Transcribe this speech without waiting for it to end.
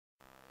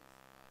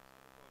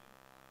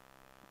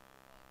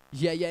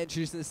Yeah,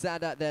 introducing the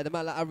sound out there. The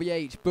man like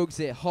REH,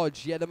 Bugsy,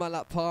 Hodge, yeah, the man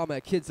like Palmer,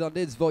 Kidz on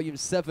Didz, Volume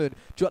 7,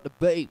 drop the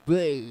beat.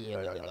 In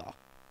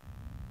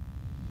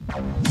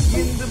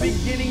the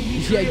beginning,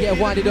 yeah,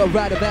 wind it up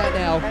right about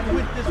now.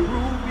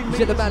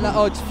 Yeah, the man like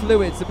Hodge,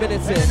 Fluids, a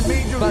minute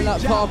in. Man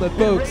like Palmer,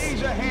 Bugs.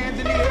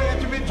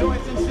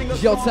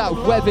 Yacht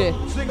out Webby,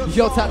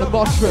 yacht out the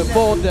Mushroom,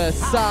 Border,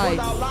 Side,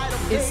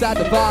 inside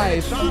the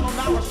vibe.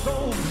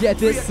 Yeah,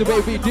 this is the way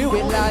we do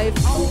it live.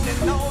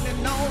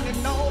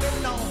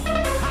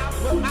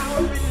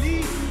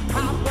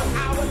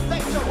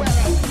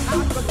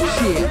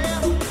 Yeah.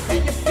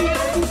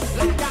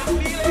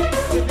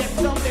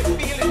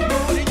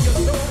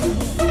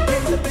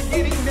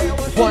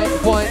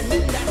 Point.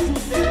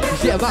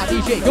 Yeah, my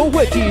DJ, go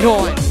working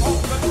on.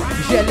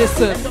 Yeah,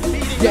 listen.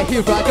 Yeah,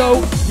 here I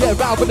go. Yeah,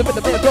 round with the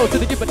man, bro, to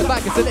the give it the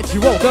back and so let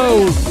you all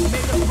go.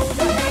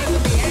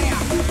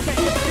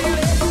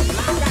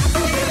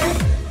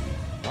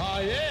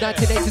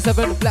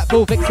 1987,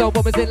 Blackpool, Vixen,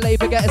 woman's in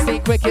labour, get a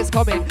scene quick, it's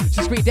coming.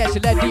 She screamed there, she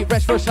led deep,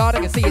 fresh rush hard, I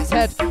can see its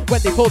head. When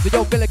they pulled the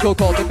umbilical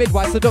cord, the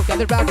midwife stood up,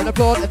 gathered round and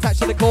applaud. Attached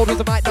to the cord was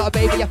a mic, not a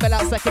baby, I fell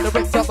out second and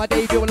ripped up my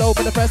debut all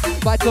over the press.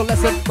 Vital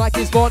lesson, Mike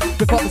is born,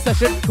 report the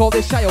session, call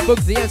this child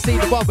Bugs the MC,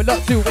 the one with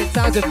lot two in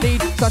times of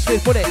need. Slash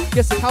with bullet,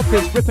 yes some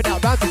campers, ripping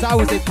out rounds as I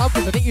was in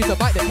pumpkins. I didn't use a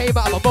mic that came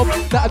out of my mum,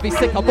 that'd be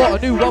sick, I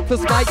bought a new one plus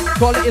mic.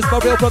 Call it is my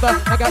real brother,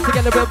 hang out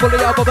together and bully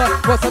our mother.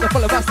 Once on the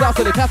full of my style,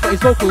 so they tap for his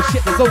vocal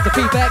shit, there's loads of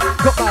feedback.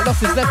 Got my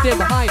losses left in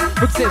behind.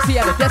 Bugs MC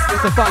had a destiny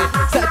to find.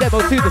 Set a demo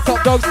to the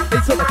top dogs.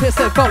 They took the piss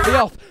and fucked me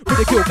off.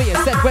 Ridiculed me and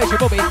said, where's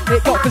your mummy?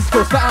 It got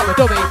physical, spat out my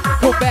dummy.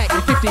 Come back in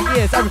 50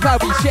 years. I reply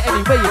with shit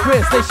anyway you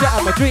twist. They shut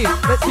out my dream.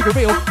 Let's keep it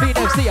real. Being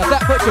MC, I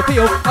that much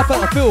appeal. I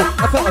felt a fool.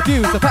 I felt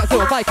abused. I packed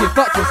to a mic and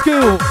fucked to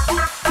school.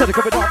 So they're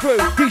coming on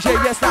through. DJ,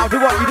 yes, now do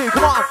what you do.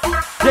 Come on.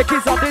 Yeah,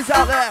 kids on this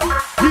out there.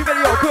 You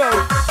ready or crew?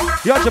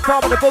 You're your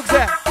farm and the Bugs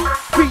there.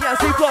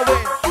 BNC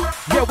flowing.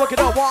 Yeah, working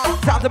on one.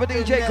 Time to a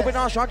DJ coming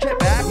on, Sean, check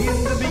back.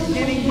 in the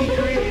beginning, he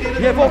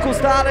created a vocal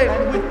starting.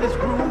 And with this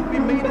groove, we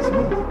made this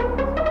move.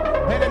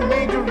 And it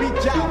made you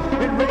reach out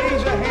and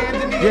raise your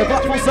hands in the air.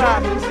 Blackpool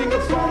side. And sing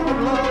a song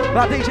of love.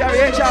 My DJ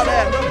REH out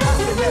there.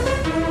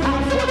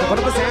 Put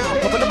up a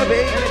sound, put up a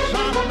beat. And it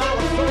shine on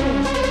our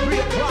souls. 3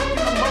 o'clock in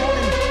the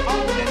morning.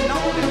 On and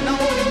on and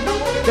on and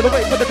on. Gonna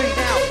wait for the beat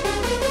now.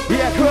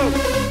 Yeah, crew.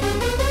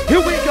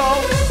 Here we go.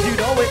 You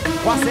know it.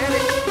 Why said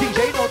it?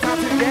 DJ, no time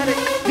to get it.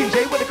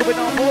 DJ, when it coming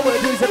on forward.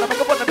 Who's in the mic?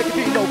 I wanna make it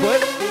feel no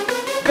good.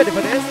 Ready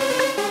for this?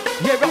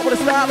 Yeah, right with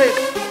the style it.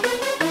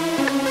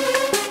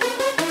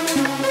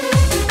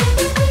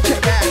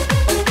 Check back.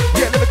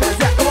 Yeah, let me come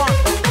back. Come on.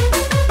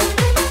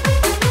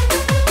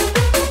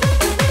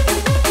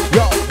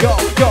 Yo,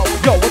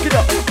 work it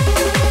up.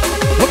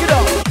 Work it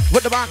up.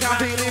 With the mic, I'm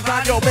feeling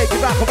fine. Yo, make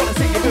it back. I wanna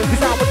see you move.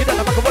 Cause I'm working on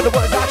the mic. I wonder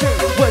words I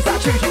choose. Words I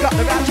choose, you got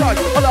the right choice.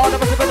 All I want to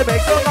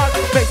make so much.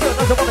 Make so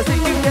much, I wanna see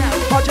you down.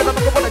 Punch on the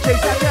mic, I wanna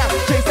chase that jazz.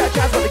 Chase that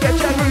jazz, wanna get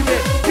you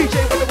moving.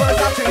 DJ with the words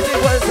I'm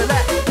choosing. Words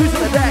select. Who's in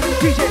the deck?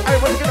 DJ,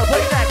 everyone's gonna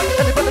play next.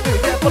 And they wanna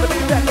move, yeah, follow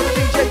me back. On the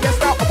DJ, yes,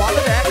 now I'm on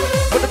the deck.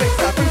 With the big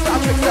star, freestyle,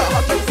 trickster,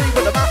 hot MC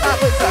with the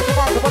mouth, wizard. Come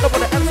on, I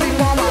wanna MC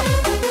farmer.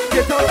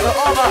 Get down to the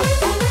armor.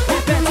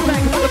 Get back to back,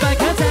 with the back,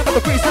 hands down with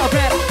the freestyle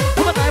rap.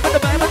 Come on, with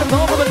the band, with the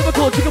phone, with the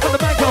Liverpool chicken with the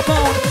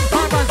microphone.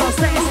 My rhymes on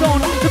staying stone,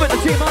 with the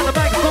team on the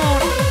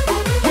microphone.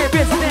 Yeah,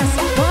 business,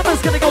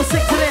 Mama's gonna go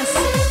sing to this.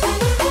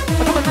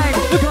 Come on, night,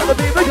 look on the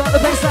beat, look on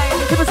the baseline.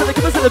 Give us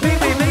to the beat,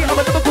 me. I'm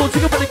a Liverpool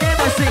chicken with the game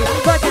I see.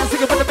 I can't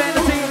sing it with the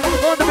vanity.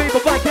 On the beat,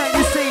 but why can't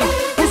you see?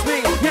 It's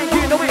me, yeah,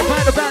 you know it.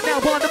 Right about now,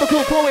 one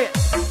Liverpool poet.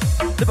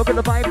 Live up in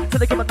the vibe, till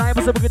they give a knife,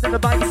 so we're in the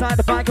bike, inside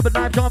the bike, of a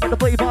knife, jump in the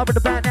flavor, in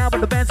the band now,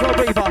 with the band's for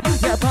braver.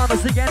 Yeah,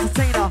 Palmer's the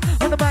entertainer.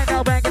 On the bike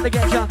now, bang, gonna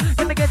get ya.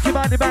 Gonna get you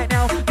body right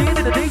now. Being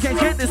in the DJ,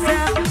 check this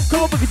out.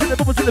 Go boogie to the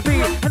bubble to the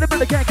beat, and the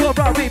brother can't go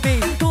right with me.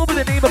 Go with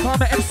the name of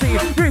Palmer MC,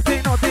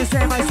 ripping on this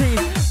MIC.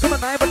 Come on,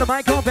 knife on the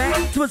mic, go back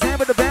to his hand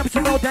with the band, but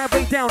you know that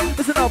break down.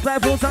 Listen up,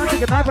 black bulls, I'll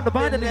take a knife on the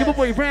bind and give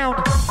away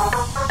round.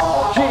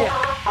 Yeah,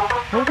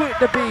 with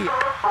the beat.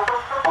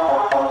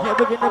 Yeah,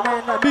 we're in the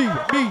man like me.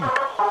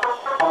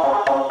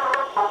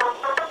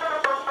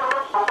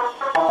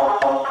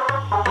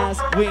 As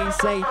we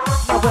say,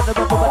 now when the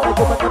bubble, when I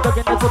go, when I'm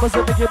looking at the bubble,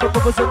 so they give a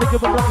bubble, so they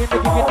give a rockin',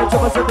 they give it a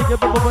trouble, so they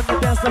give a bubble, when the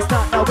dance starts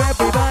start. Now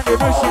everybody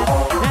rushing,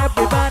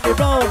 everybody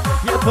roll.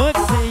 Yeah,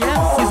 Bugsy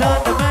MC's on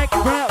the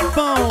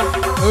microphone.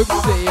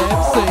 Bugsy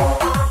MC,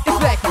 it's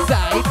back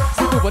inside.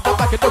 So do what the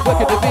back and the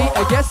work of the beat.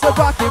 I guess I'm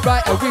rocking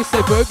right, and we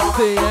say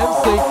Bugsy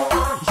MC.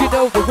 You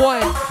know the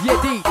one, yeah,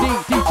 DJ,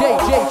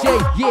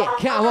 yeah,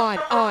 come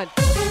on.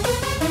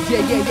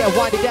 Yeah,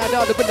 wind it down,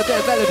 the rhythm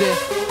and melody.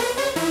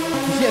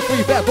 Yeah,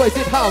 3 bad boys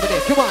in harmony,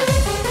 come on.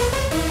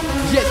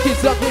 Yes,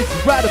 kids up this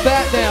right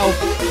about now.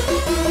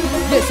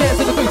 Yes,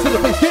 hands in the boots, in the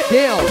place, get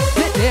down.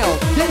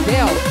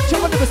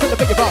 Jump on the wrist and the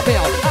bigger bar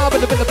now. I'm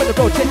in the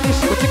road, check this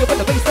shit, we're chicken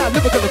with the baseline.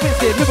 Lyrical,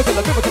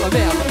 lyrical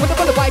now. When the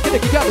mother bike and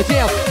you got the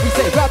jam. We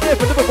say right there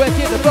for the work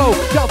in the road.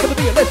 Jump for the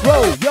beat, let's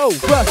roll, yo,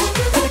 rush.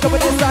 So they come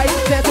in inside,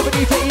 dance over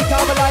the DJ,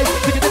 calm alive.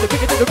 Bigger than the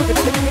bigger,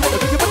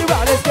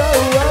 let's go.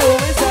 Oh,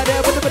 inside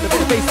there with the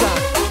baseline.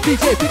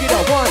 DJ, pick it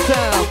up one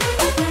time.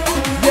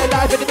 Yeah,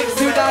 live in the mix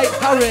tonight.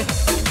 Hurry.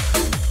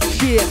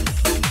 Shit.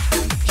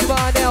 Come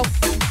on now.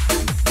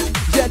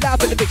 Yeah,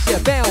 live in the mix. Yeah,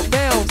 bounce,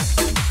 bounce.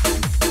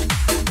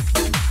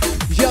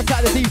 Yeah,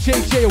 type the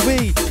DJ,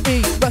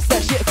 J-O-E-E. Bust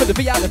that shit for the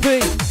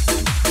VIP.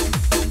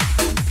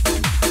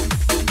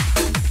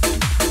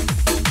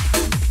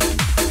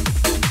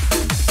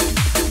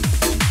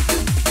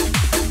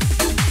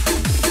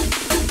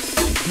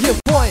 Yeah,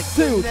 1,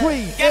 2, 3,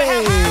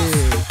 hey.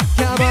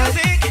 Come on.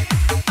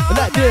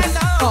 Like this,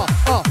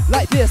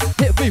 like this.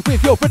 Hit me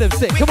with your rhythm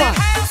stick. Come on.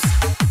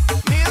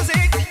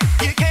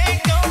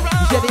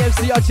 Yeah, the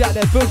MC on chat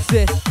there,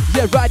 Bouncin.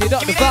 Yeah, riding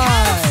up the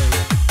vibe.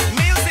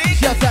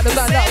 Shout out the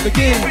man out the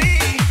game.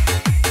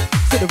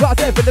 So the right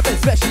there for the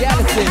best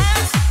speciality.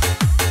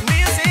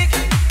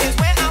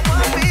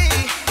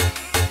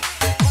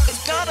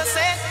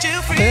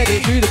 Heard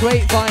it through the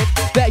grapevine,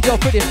 bet you're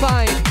pretty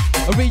fine.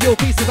 A real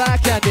piece of eye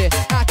candy,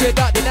 I could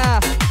not deny.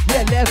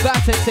 Yeah, left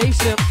back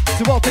temptation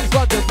to all things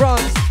London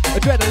bronze.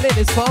 Adrenaline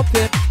is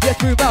pumping, yeah,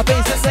 through my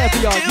veins and there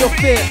beyond. You're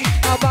fit,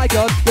 oh my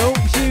god, don't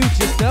you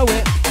just know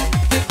it?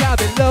 Think I'm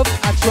in love,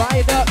 I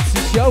try not to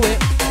show it.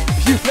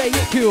 You play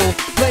it cool,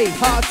 play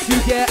hard to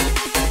get.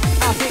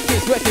 I think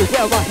it's working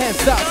well, my hands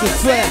start to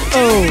sweat.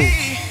 Oh,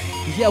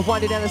 yeah,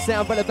 winding down the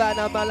sound, but about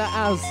now, man, like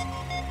has.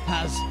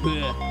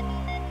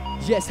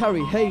 Yes,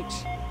 Harry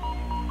H.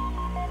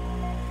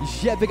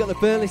 Yeah, big on the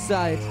Burnley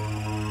side.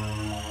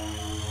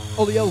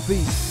 All the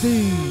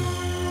OVC.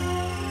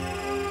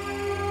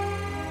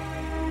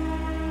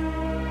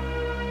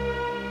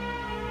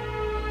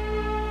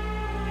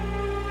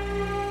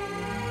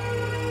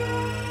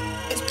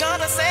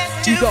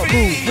 You got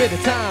move with the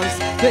times,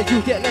 then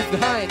you get left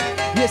behind.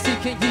 Yes,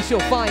 seeking you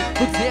shall find.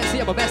 Look to the MC,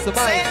 I'm a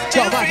mastermind.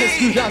 Got my head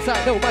screwed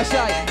outside, know my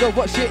shine. Know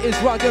what shit is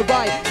wrong and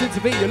right. Soon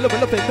to be, you're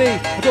looking up at me.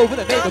 I go with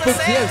the name of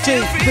Fitzy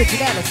MC.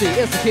 Originality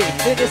is the key.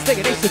 In this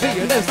thing, it needs to be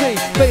an MC.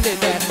 Failing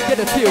there,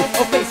 get a few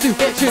of mates to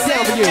get you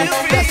down with you.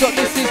 That's what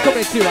this is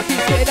coming to. I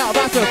keep getting out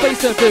right from face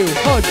and blue.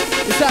 Hunch,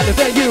 inside the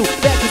venue.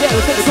 Back to there,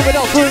 it's coming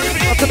on through.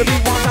 I'm gonna be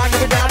one time,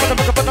 coming down. When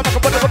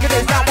the look at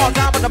this down one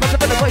time. When the must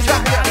have been the place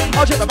back here.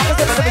 I'll check the back of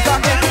the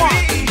back here. Come on.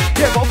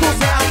 Yeah, vocal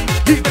sound.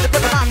 You better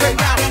put the line right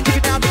now. Kick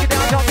it down,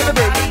 jump to the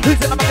beat. Who's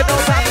in the market? No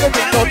time for a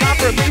beat. No time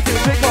for a beat.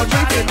 Trick or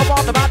treating. Come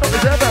on, the man don't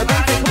deserve a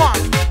beating. Come on.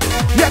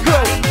 Yeah,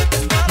 cool.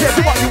 Yeah,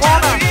 do what you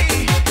wanna.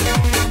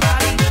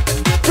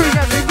 Free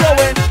and keep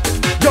going.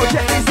 Yo,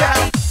 check this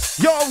out.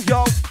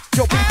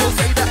 Yo, people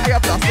say that I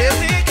have lost it.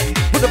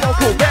 With the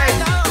vocal bass.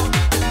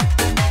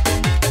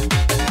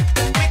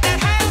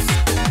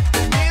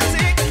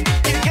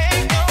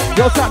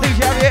 Yo, top DJ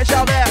Harry H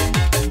out there.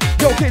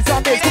 Yo, kids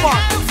on this, come on.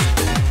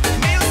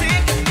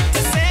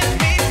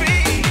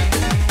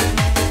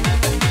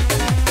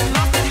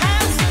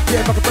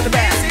 Yeah, fucking put the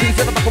bass. He's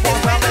in the fucking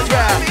one time, let's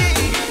rap.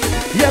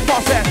 Yeah,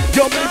 boss that,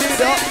 yo, move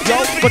it up, yo.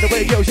 But the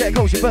way yo, yeah,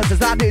 coach, your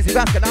verses, I'm dizzy,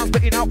 basking, I'm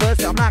spitting out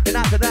verses. I'm knocking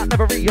out to that,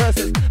 never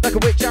rehearses. Like a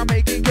witch, I'm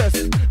making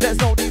curses. There's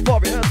no need for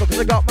rehearsal, cause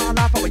I got my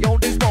life on my own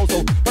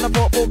disposal. But I'm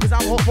thoughtful, cause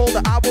I'm hopeful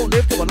that I will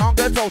live to a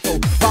longer total.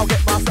 I'll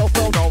get myself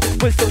well known,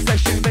 with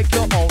success you make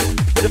your own.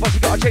 But if I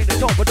should gotta change the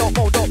tone, but don't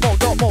moan, don't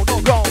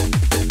groan.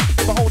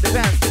 My own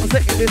defense, I'm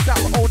taking this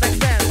out my own next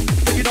dance.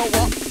 But you know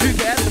what, who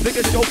cares? The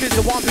biggest joke is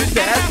the one who's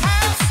dead.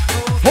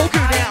 Hold you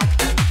down,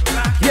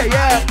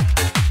 yeah.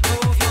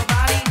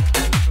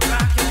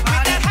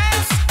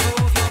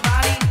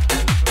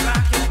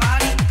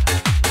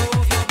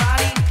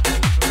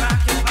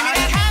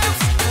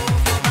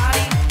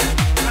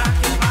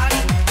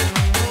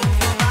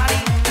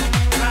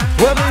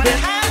 We're moving.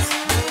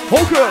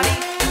 Whole crew.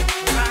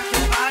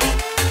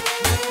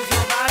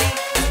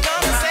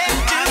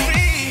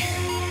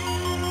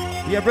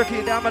 Yeah, breaking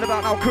it down right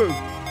about our crew.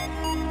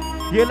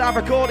 Yeah, live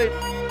recording.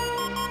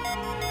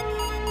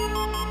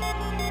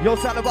 Yo,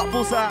 sound about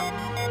full sound.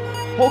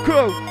 Whole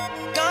crew.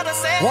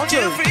 1, 2.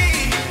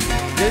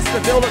 This is the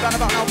build up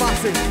about our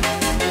massive.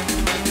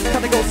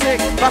 Time to go sick.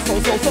 That's so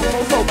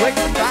break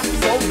that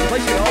so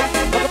place you know.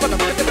 Look up on the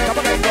market, come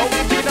on and go.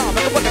 Keep it down,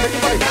 look up on the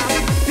everybody down.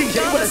 DJ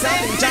with a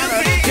sound in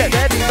China. Get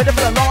ready, ready for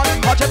the launch.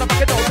 I'll check the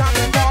market, no time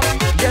to talk.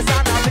 Yes,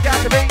 I know the guy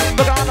to be.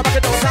 Look on the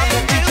market, no time to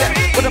DJ.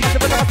 With the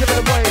massive in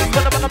the way.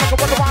 When the market,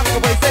 what the one the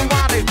way. Say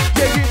wanted.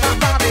 Yeah, you not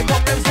found it.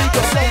 From MC,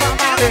 go so I'm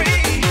on it.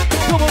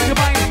 Come on, your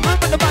mind. I'm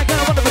in the back,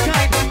 I'm one of a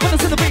kind. When I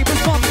see the beat,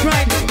 respond to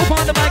grind. Up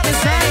on the mic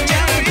inside.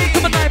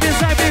 Come on, dive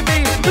inside with me.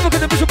 Never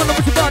gonna miss up on the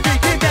body.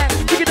 Get that.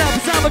 Kick it down,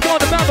 beside my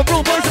God, about the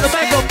room, boys in the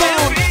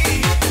microphone.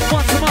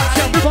 Once a month,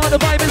 yeah, rip on the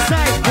vibe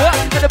inside. What?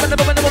 Never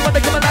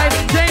wanna come alive.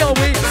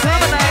 J-O-E,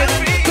 come alive.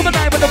 Come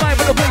alive with the vibe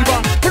of the flavor.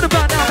 Put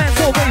about now, man,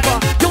 so waver.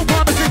 Don't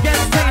promise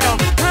against Taylor.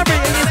 Harry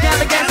is down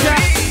against ya.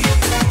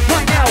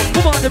 Right now,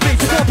 come on the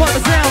beat, you don't part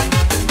the sound.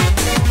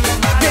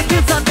 Yeah,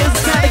 kids on this,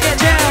 it's time to get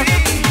down.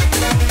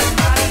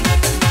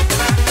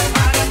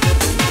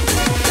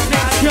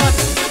 Next shot,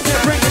 yeah,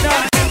 bring it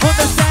up.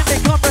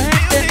 Understanding,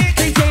 comprehending.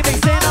 DJ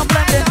mixing, I'm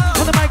blending.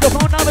 On the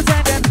microphone, I'm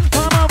attending.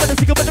 Come on with the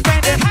secret with the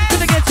branding.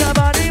 Gonna get your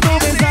body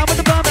moving. Sound with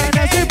the bomb and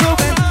that's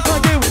improving. On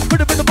you,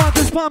 put up in the box,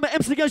 this bomb,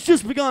 MC has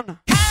just begun.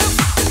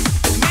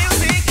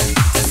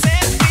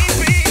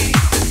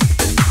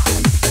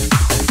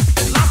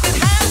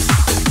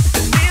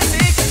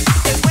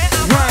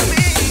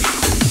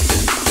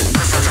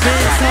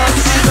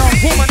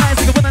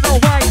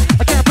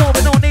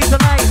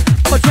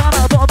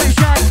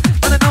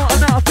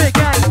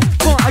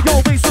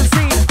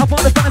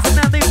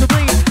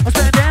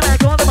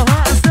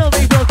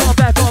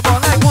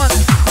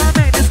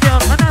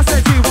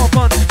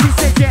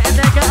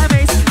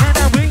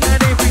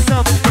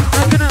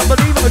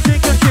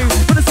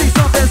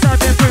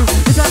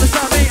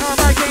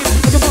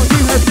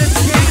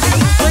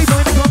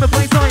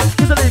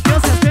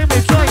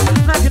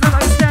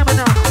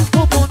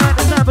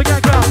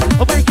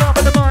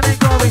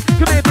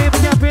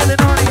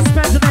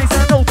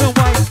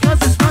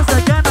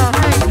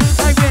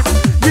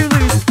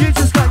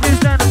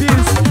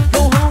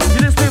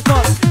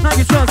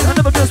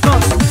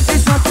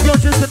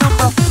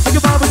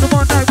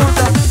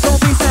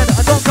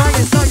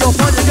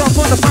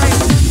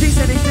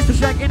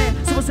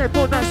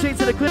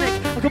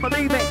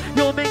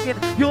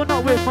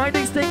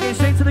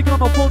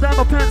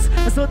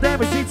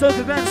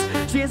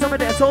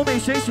 Mama there told me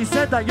she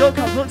said that your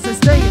cup looks a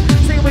stain.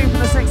 Stay away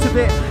from the sex a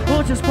bit,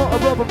 or just put a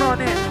rubber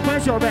on it.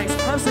 Where's your ex?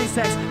 I'm saying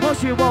sex.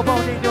 What's you all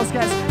bone in your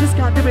sketch? This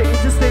can't do it, it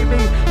just ain't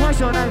me. Why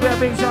should I wear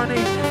beige on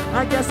it?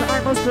 I guess I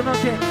must be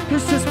lucky,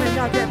 cause just me,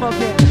 I get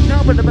monkey.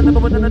 Now but the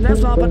dance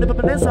floor, but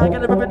the dance I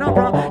get a ripping up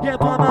wrong. Yeah,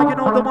 Palm, I get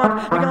all the one.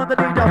 I got the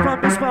leader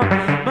from this phone.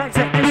 My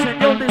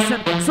technician, yo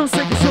listen. So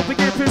sick it should be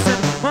in prison.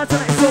 My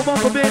talent is so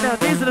unforbidden.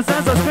 These are the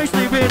sounds I'm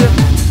especially written.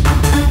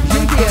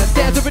 Yeah,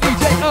 dance with a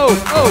DJ, oh,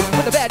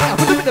 put the band down,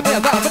 put the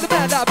band down, put the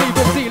band down,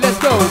 people see, let's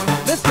go,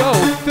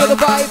 feel the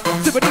vibe,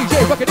 super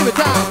DJ, rockin' every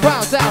time,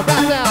 round sound,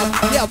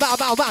 yeah,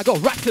 man, go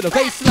right to the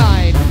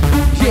baseline,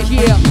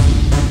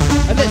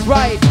 yeah, and let's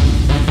ride,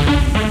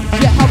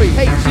 yeah, hurry,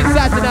 hey, shit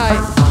inside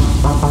tonight,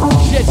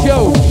 shit,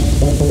 yo.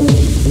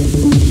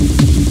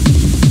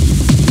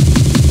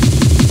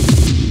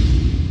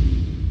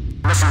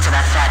 Listen to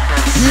that fat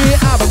bass. Yeah,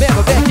 I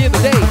remember back in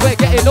the day, we're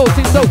getting old,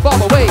 seems so far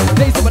away.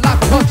 Days of my life,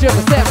 100%.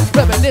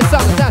 Reminisce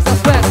on the times I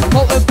spent.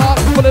 Molten Park,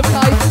 full of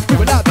life. We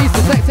were not beasts,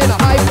 protecting a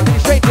hype. Any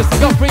strangers, they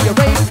got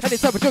rearranged. Any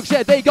type of drug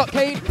share, they got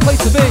cane.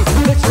 Place to me,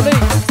 literally.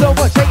 So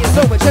much hating,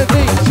 so much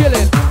envy.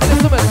 Chilling in the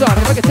summer sun.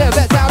 If I can tear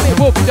that down, it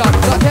will be done.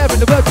 Not caring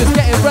the world, just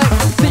getting wrecked.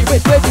 See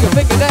which way your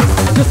finger next.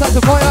 Just like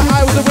the fire,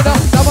 I was a winner.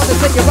 Now I'm the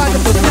take it right,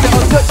 consider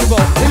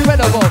untouchable.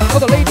 Incredible.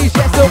 All the ladies,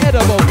 yeah, so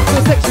edible. So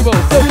sexual,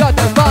 so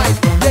goddamn fine.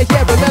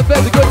 Yeah, remember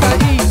the good guy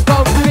eats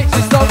bones,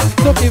 bitches songs,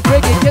 talking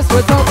friggin' kiss for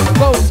a tongue,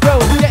 bones,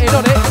 girls, getting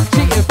on it,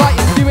 cheating,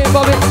 fighting, doing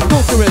bombing,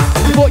 culturers,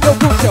 support your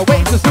culture,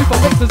 waiting to sweep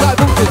on mixers like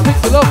vultures, mix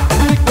the love,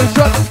 big blue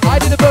shot,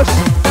 hide in the bush,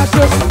 dash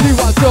rush, do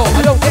what I saw,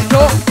 I don't get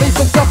caught, leave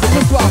some stuff,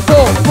 just what I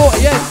thought,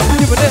 40 ends,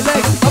 giving it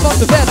legs, I'm on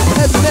the bed,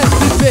 heads and next,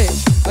 this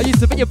bitch. I used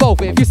to be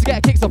involved with, used to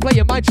get kicks on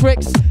playing my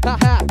tricks.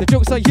 Haha, the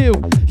joke's on you.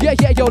 Yeah,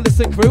 yo,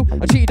 listen crew.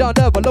 I cheated on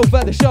her, but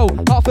over the show.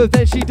 Half of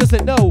them she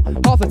doesn't know.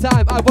 Half the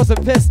time I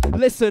wasn't pissed.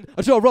 Listen,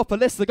 I draw up a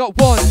list, I got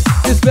one.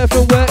 This bit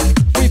from work,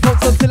 3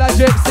 months until I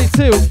jerk. Say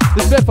 2.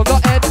 This bit from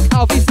not end,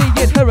 I'll be seeing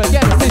her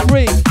again. Say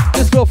 3.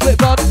 This girl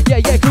flip on,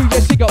 yeah, crew, yeah,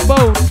 she got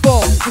bone.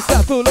 4. Just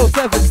that full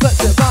 07, slept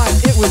at mine,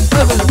 it was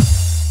 7.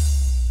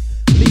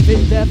 Leave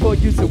it there for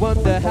you to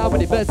wonder how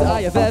many birds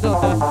I have had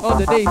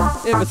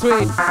underneath, in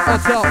between, on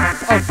top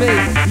of me.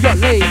 You got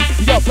lead,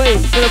 you got play,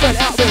 then I went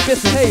out with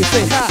Mr. Hayes.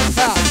 Say ha,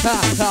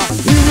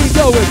 here we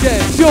go again,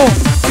 sure.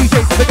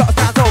 DJs, they got a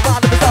stand so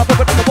round in the top,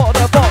 but in the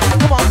water box.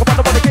 Come on, I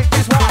wanna kick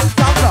this one.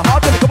 Down to the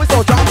hard, till it goes so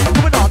drunk.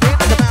 Moving on in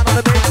like a man on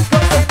a mission.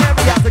 Don't say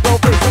never, you have to go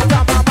fish.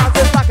 Sometimes my mind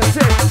just like a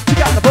tip. She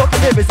got the book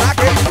and lyrics like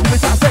it.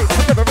 Which I say,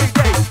 with every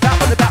day. Now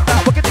on the back,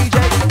 now look at DJ.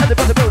 And the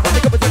brother move, when they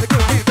come into the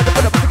crew. You better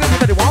put up with the good, you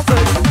better want to.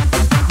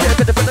 Yeah,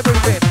 better put the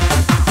move in.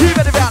 You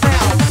better out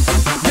now.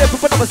 Yeah,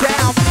 put the numbers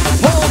down.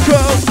 Whole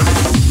crew.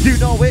 You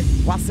know it,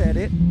 I said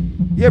it.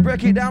 Yeah,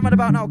 break it down right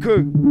about now,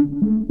 crew.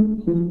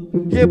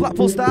 Yeah,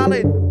 Blackpool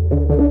styling.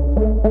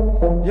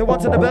 Yeah, one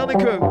to the building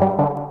crew.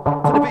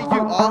 To the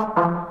B-U-R.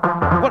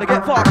 Wanna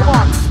get far, come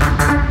on.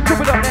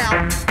 Jump it up now.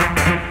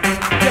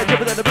 Yeah,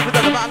 jump it up, move it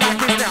up, about like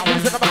this now.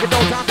 Who's in the market, no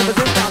time to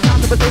resist now.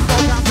 Time to resist, no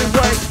time to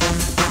wait.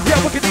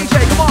 Yeah, work it DJ,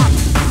 come on.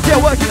 Yeah,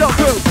 work it up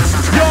crew.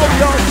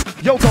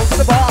 Yo, go to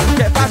the bar.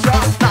 Get back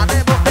shot. Now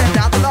then, up then,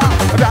 down the lot.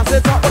 Around to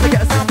the top, wanna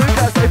get a sound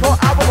mover. Stay for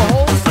album, a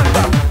whole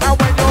super. Now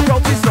when you're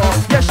broke, you saw.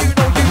 Yes, you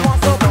know you want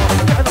some more.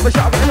 Get another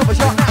shot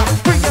now.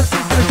 Bring your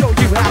seats to show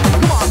you how.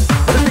 Come on,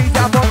 put the seats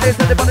down on this.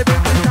 Everybody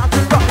move this time to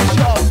rock this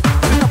show.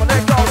 This time I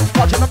let go.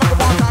 Watching the mic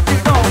one time,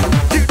 you know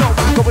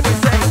I'm going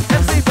insane.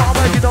 MC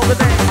Farmer, you know the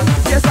name.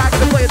 Yes, I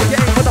gotta play the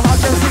game with the hard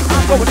MC.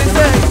 I'm going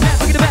insane.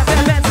 Look at the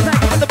band, attack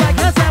with the back.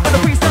 Let's have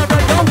the freestyle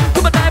right go.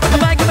 Come on, dive with the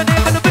mic, come on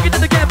in, but the bigger than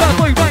the game, bad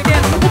boy right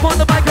in. Up on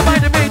the mic, I'm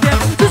right in medium.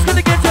 Just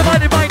gonna get your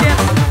body right in.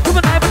 Come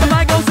on, dive with the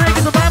mic, go sing.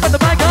 It's a vibe with the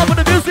mic, up with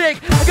the music.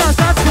 I gotta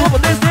start to go over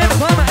this, then the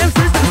Farmer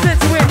MC's to sit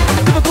to it.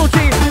 Liverpool G,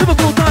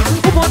 Liverpool done.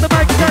 Up on the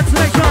mic, that's the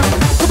next one.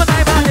 Come on,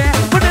 dive out there.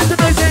 When there's a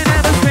noise in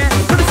atmosphere.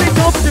 When the seats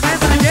open, the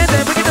man's in the air,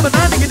 then we get number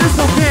 9, you just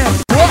don't care.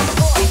 What?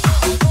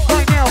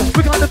 Right now,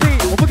 we got the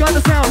beat, we got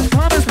the sound.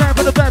 Farmer's band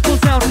for the Blackpool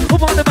sound.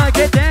 Up on the mic,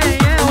 get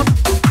down.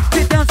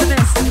 Get down to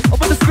this.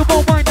 Up on the single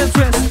ball, wind and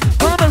twist.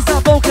 Farmer's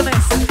our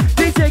vocalist.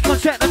 DJ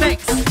contract the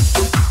mix.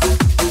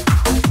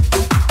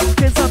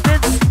 Kids on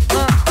Didz,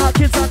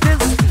 kids on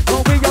Didz.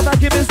 Don't we all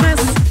back in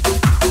business?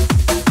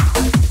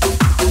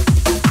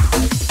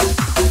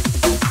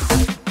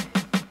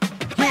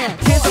 Yeah,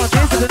 kids on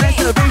Didz to the next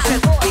generation.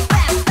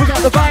 We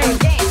got the vibe.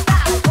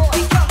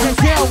 Yes,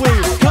 yeah, we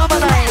come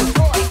alive.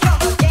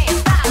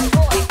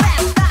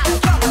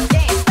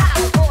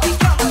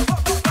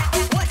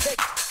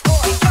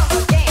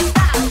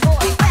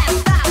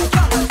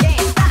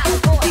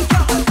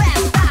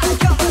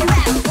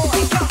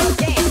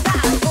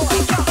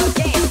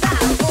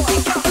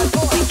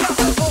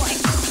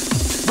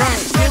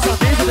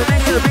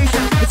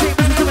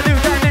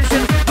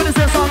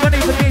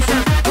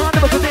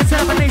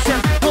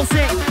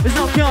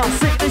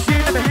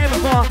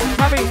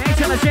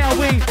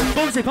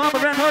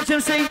 Palmer and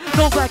Hecitate,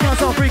 no black house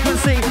on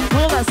frequency.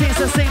 All that seems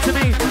the same to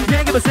me.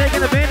 Yeah, give a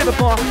second, I've been here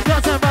before.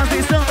 Got time rounds,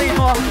 we still need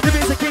more. The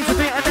beats are kings of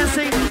beat and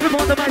dancing. Rip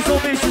on the mic so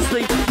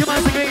viciously. Your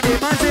mind's a great day,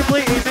 mind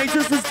simply, it makes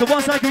us listen to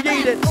once I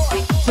created.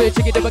 So you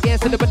check it up again,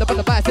 send up on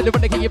the vibe, send it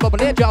when they keep you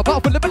bubble and drop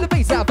off. With a bit of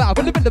bass out, vibe,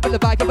 with a bit of the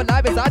vibe, come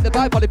alive inside the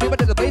vibe. While the people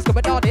in the bass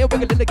coming on here,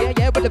 wiggling again,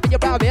 yeah, with the be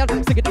around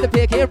man. Stick it in the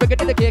pick here, bring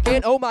it in the kick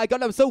in. Oh my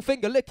god, I'm so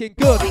finger licking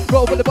good.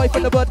 Roll with the boy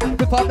from the wood,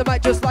 rip off the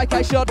mic just like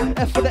I should.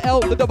 F for the L,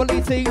 the double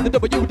E T, the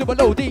W,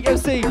 double O, D, O,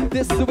 C.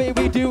 This is the way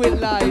we do it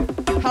live.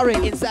 Hurry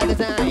inside the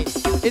night.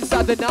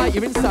 Inside the night,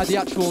 you're inside the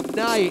actual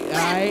night,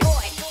 right?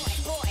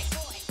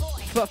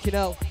 Fucking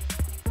hell.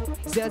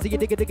 Sounds like you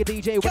digga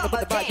DJ when I'm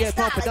on the mic, yeah,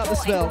 pumping up the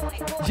smell.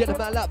 Yeah,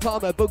 man like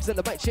Palmer, bugs on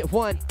the mic, shit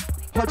one.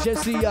 Hot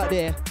Jesse out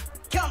there.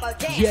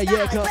 Yeah,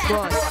 yeah, come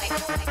on.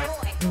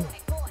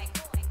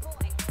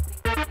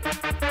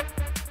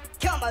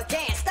 Come on,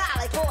 dance,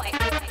 style it, boy.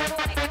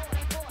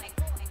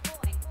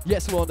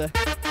 Yes, Wanda.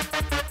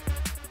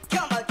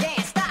 Come on,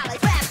 dance, style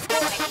it,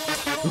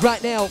 boy.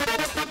 Right now.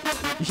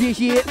 Yeah,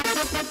 yeah.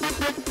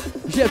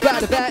 Yeah, back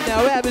to back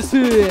now,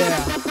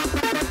 atmosphere.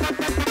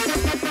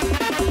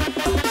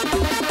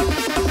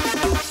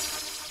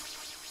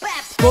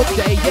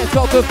 Monday, yeah,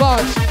 top of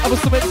March. I was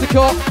so into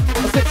cop.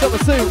 I six up a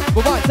suit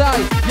with my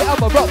tie. Yeah,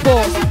 I'm a rock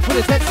boss. With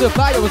a sense of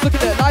fire, I was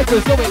looking at life,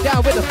 was going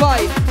down with the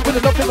fight. With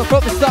a lump in my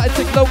throat that started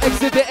to glow.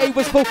 Exhibit A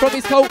was pulled from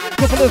his coat.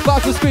 Couple of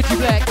bars was squidgy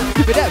black.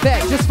 Give me that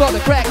back, just for the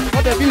crack.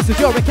 On the music,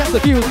 you're a cast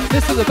of views.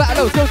 This is a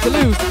battle I was going to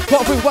lose.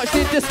 What we watched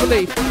in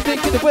disbelief.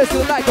 Thinking the words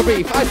of the like a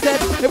reef. I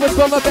said it was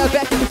from my bad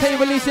back in the pain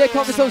release. Here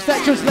comes some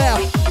sections now.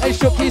 And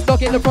shook his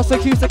dog in the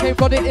prosecutor came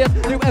prodded in.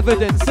 New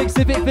evidence,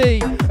 Exhibit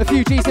B. A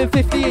few G's and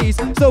 50 E's.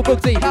 So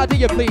Bugsy, how do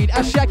you plead?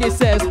 As Shaggy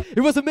says,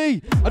 it wasn't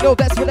me. I know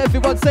that's what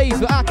everyone says,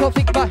 but I can't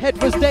think my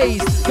head was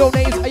dazed. No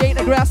names, I ain't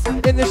a grass.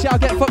 In the shower,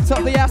 get fucked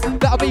up the ass.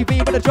 That'll be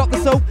me when I drop the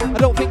soap. I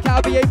don't think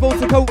I'll be able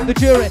to cope. The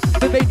jury,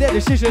 they made their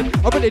decision.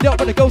 I really don't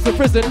want to go to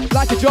prison.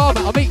 Like a drama,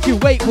 I'll make you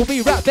wait. We'll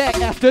be right back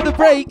after the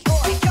break.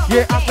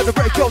 Yeah, after the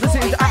break, yo, this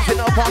is the acting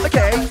up on the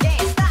K.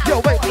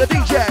 Yo, wait for the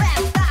DJ.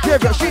 Yeah,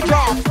 Rossy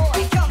drop.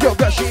 Yo,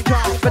 Rossy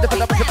drop. Better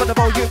for the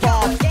volume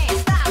bomb.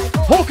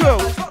 Whole crew,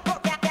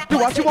 do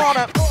what you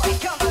wanna.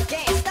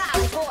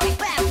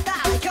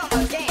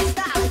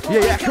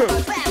 Yeah, crew.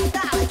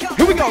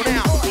 Here we go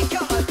now.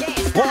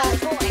 One,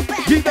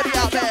 you ready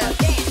out there?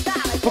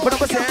 Pump up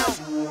a sound.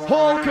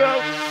 Whole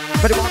crew.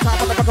 Ready one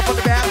time on the back of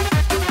the band.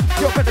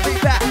 Yo, better be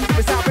back. Give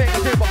me sound big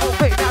and do my whole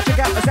thing. Now check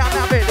out the sound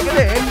now, big. Look at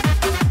it.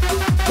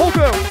 Whole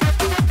crew.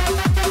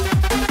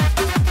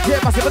 Yeah,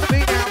 massive on the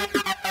beat now.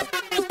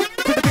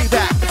 To the beat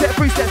back. Take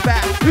 3 steps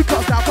back. Who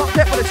comes down, pump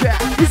step for the track.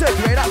 He's a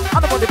creator.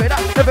 I'm the motivator.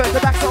 Never the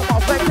back, so I'm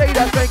a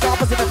spectator. Think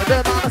opposite, never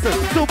done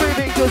honest. Still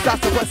breathing, cause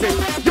that's the blessing.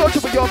 You're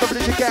triple, you're the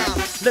you can.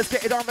 Let's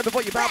get it on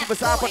before you bow from the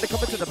side. When they come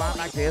into the band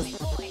like this.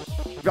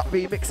 Rock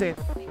remixing.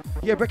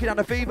 Yeah, breaking down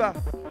the fever.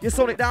 You're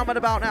slowing it down, man,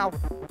 about now.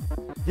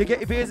 You get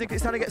your beers in,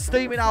 it's time to get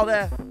steaming out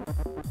there.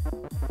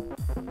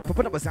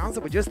 Putting up a sound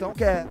so we just don't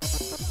care.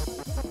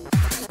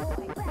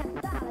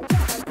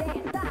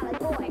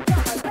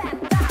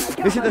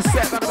 This is the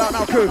set, man, about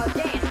now, crew.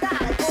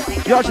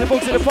 You're actually the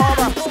books in the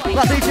farmer.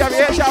 Like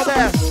DJ H out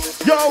there.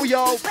 Yo,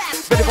 yo.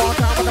 Ready one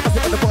time, I'm never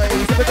in the place.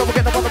 If we go, we're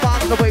getting up on the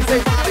band in the way.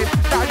 Say, man,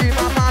 now you,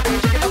 my man,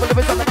 shaking up the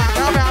livers on the man,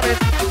 now round it.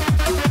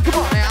 Come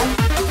on now.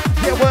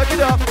 Yeah, work it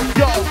up.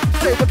 Yo,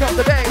 say, look up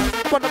the day.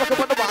 Run the rock up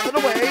on the band in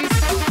the ways.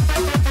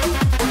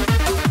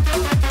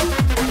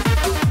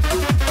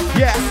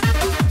 Yes.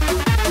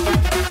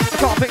 I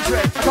can't think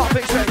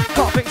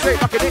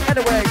straight, rocking it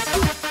anyway.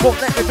 Won't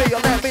let me be,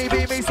 or let me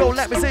be me, so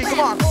let me see, come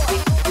on.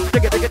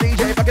 Digga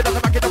DJ, back it up,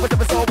 it's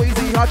never so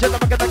easy. Hard gel,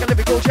 like a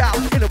lyrical shout.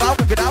 In a while,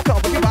 we can out, come,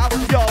 we can out.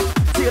 Yo,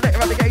 see you later,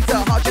 alligator.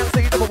 Hard gel,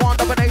 see, number one,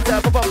 dominator.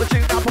 Pump up the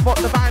tune, now pump up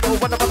the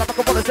vinyl. When I'm on, I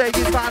wanna say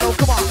it's final,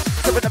 come on.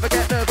 So we never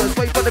get nervous,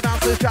 wait for the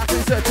bouncers, try to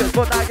search us.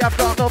 But now you've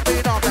got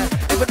nothing on there.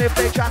 Even if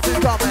they try to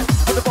comment.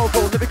 With the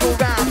vocal, lyrical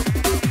round.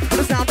 With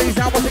the sound, these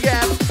out once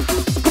again.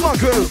 Come on,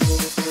 crew.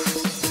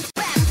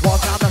 One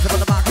time, that's it on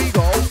the mic, we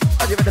go.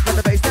 Are you ready for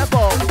the bass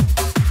tempo?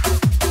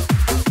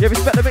 Yeah,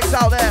 respect the mix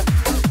out there.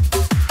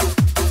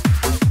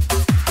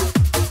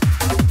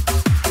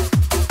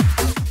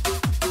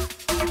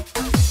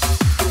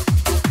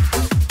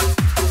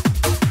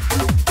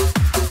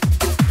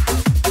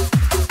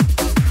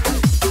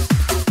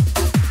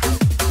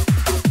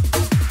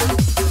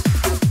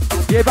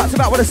 Yeah, back to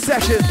back with a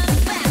session.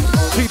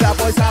 3 bad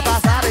boys side by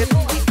side in.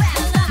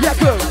 Yeah,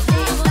 cool.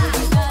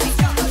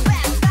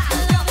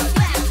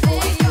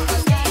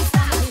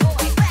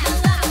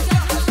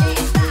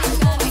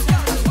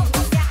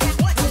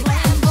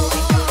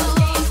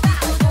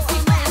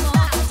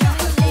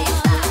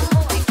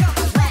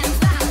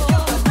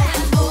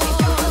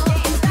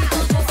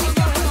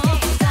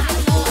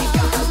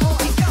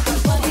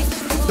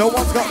 No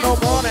one's got no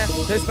money.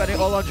 They spend it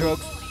all on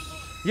drugs.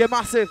 Yeah,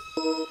 massive.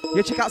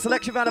 Yeah, check out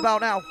Selection Van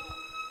about now.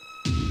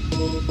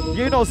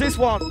 You knows this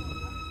one.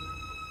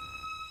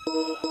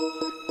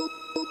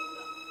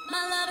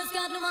 My lover's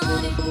got no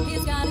money,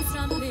 he's got his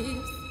strong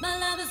beliefs. My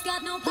lover's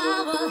got no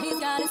power, he's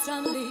got his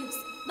strong beliefs.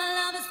 My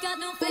lover's got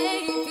no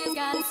faith, he's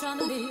got his strong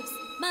beliefs.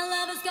 My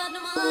lover's got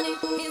no money,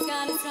 he's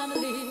got his strong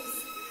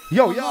beliefs.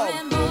 Yo, More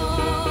and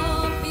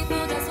more,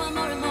 people just want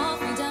more and more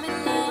freedom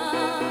in life.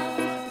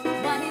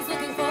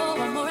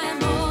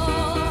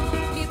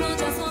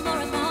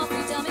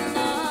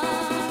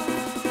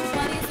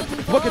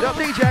 Work it up,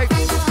 DJ.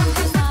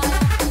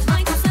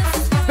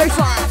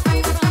 Baseline.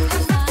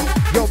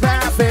 Yo,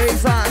 bad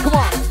baseline. Come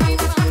on.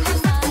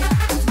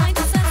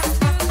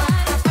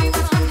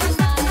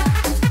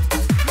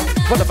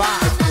 What the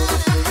vibe?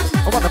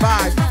 I want the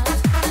vibe.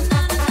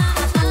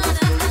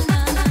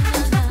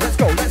 Let's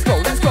go, let's go,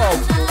 let's go.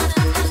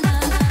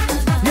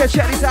 Yeah,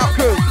 check this out,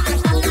 crew.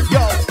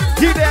 Yo,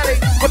 you ready?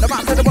 Put the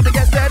mic to the one that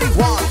gets steady. 1,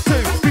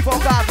 2, 3, 4,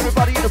 5.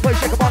 Everybody in the place,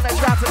 shake up on that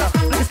trap to the.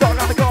 Look, it's starting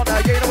around the corner.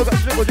 Yeah, you know we got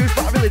sugar juice,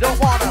 but I really don't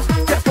wanna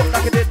get fucked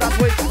like I did last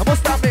week. I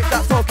must admit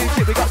that talking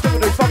shit. We got sugar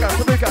juice, vodka,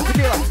 Saluka,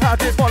 tequila. I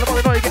did fall, I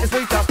know you get this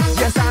sweet up.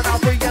 Yes, I know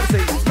free MC.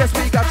 Yes,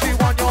 we got you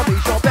on your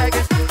knees. You're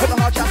begging for the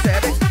hard chat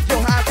said it.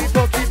 You'll have me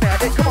fucking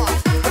medic. Come on,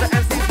 for the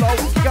MC flow.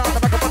 You got the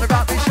back up on the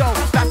rap this show.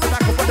 Back to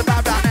back up on the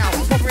bad right now.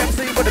 One for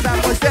MC with the bad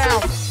boys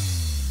down.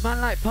 Man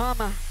like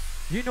Palmer,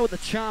 you know the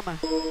charmer.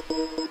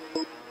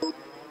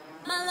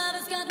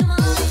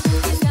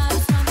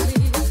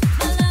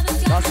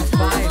 That's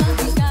fine.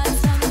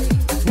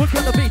 Look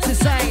on the beats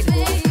insane.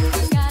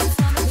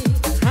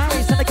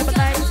 Harry's gonna give a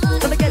name.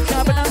 Gonna get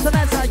job and answer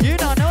that's how you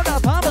don't know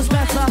that Palmer's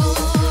better.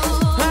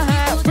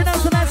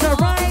 Pronounce the letter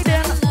right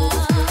in.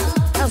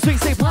 As we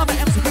say Palmer,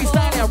 MC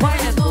freestyle, yeah,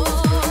 right in.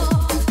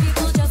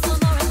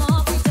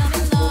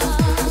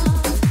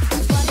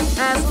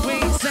 As we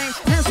sing,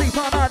 MC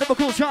Palmer,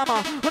 Liverpool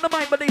charmer. On the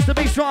mic beneath the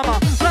beast drama.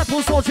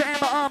 Blackpool soldier in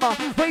my armor.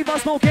 Wave on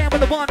smoke and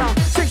with the wanna.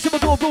 6 shiver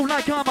go rule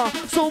like karma.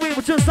 So we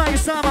were just like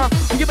summer.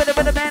 You better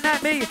be the man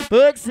like me.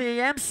 Bugsy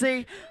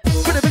MC.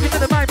 Put it big into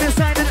the mic,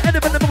 inside and end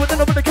up in the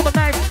middle with the come a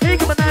knife. Here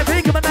come a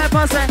knife,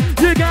 passing.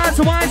 You got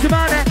to wind your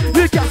body.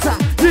 You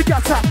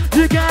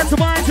got to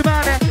wind your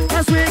body.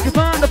 As we can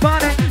find the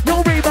body.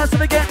 No rebounds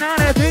till I get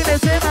 90.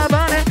 Penis in my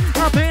body.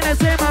 My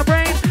penis in my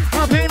brain.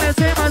 My penis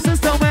in my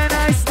system when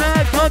I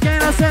snack.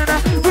 Cocaine I center.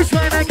 Which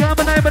way I come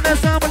and I but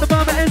that's not when the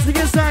bomber is the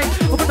inside.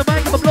 Open the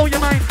mic, I'ma blow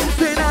your mind.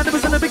 Stay down, never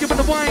gonna bigger with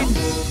the wine.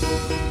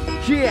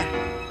 Yeah,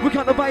 we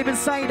got the vibe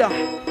inside her.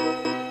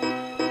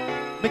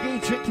 McGee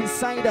drinking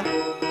cider.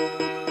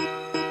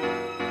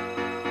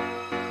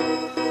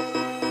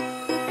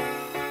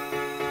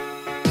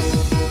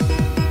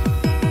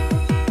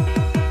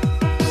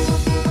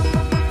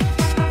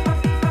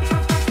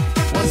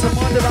 Once I'm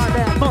on the right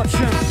there,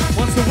 Bocha.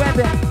 Once the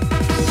weather,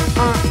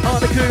 on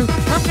the crew,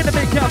 I'm gonna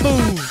make a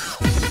move.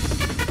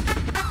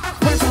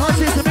 Once the hot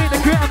shit to meet the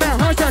crew, I'm out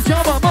hot shot,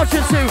 job on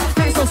Bocha too.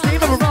 Ain't so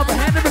steam of a rubber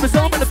hand, the river's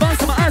on, and the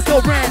bus on my eyes go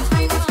red.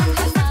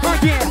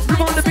 Yeah, we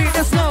want to be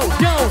that slow,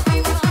 yo.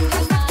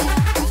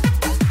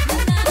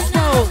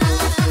 Slow.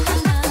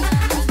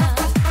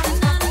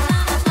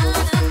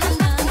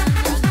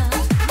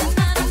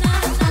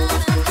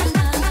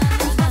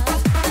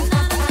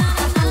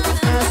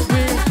 As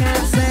we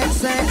can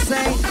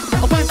say.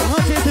 I went to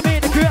hunches to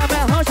meet the crew. I'm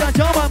out hunch on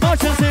Joe, I'm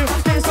marching too.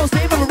 Dance so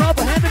steam of a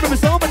rubber hand, the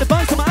river's on, and the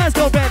bus on my eyes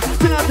go red.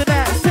 Turn after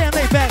that, stand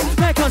laid back,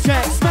 back on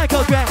track, smack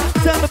on track.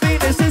 Tell me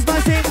this is my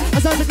scene. I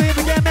start to clean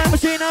the game, man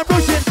machine, I'm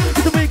rushing.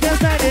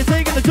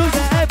 Taking the drugs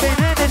that I've been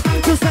handing.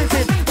 Just like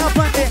it, I'll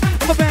plant it,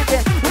 I'm a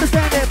bandit,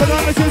 understand it. But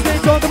I'm a Tuesday,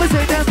 talk, I'm a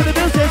sit down to the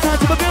music, time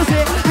to my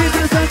music. These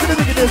are the signs of the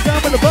wickedness,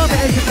 down with the bomb,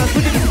 and look at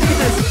this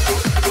wickedness.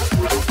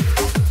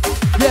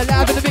 Yeah,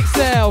 live in the mix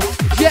now.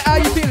 Yeah, how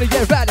you feeling?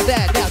 Yeah, right at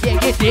that now. Yeah,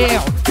 get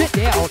down,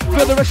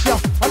 feel the rush up.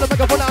 On the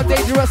microphone, I'm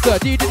dangerous.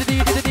 DJ,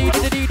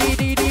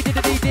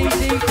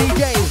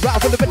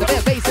 rock with the rhythm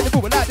and bass and the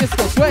moving like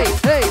disco sway.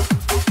 Hey,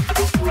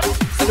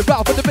 sit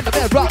around with the rhythm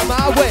and rock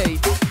my way.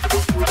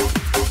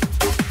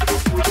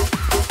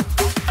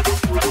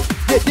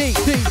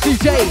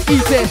 DJ,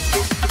 easy.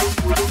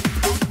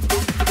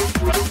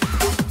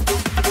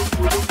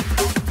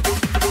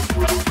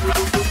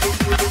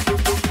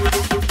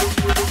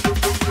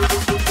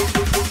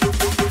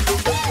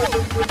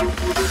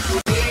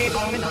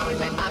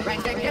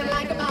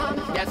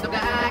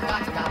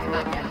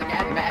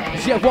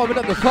 Yeah, warming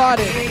up the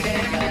party.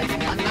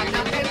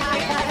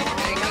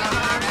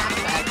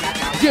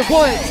 Yeah,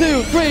 1,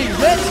 2, 3,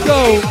 let's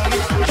go.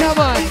 Come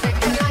on.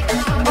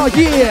 Oh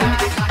yeah.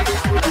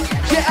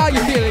 Yeah, how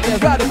you feeling? Yeah,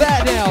 right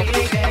about now.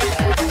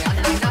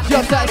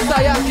 Just that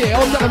stay out here,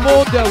 on the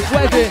mundo,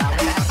 weather.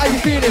 How you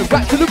feeling?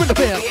 Right to the rhythm.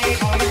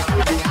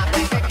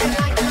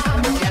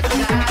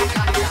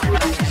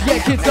 Yeah,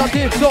 kids on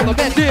Didz, on the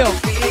man deal.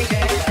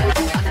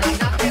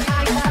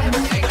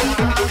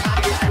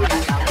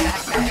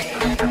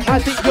 I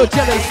think you're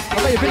jealous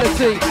of my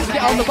ability to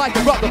get on the mic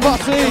and rock the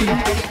party.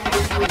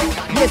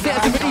 Yes,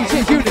 that's a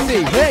DJ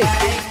unity. Hey.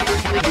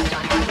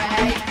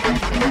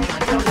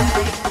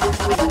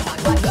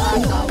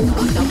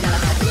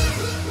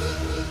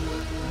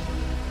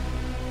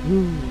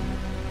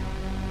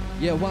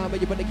 Yeah, why man,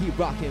 you better keep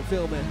rocking,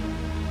 filming.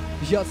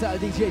 Shouts out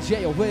to DJ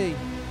J.O.V.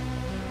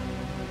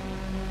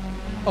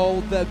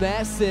 Oh, the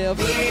massive.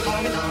 Yeah,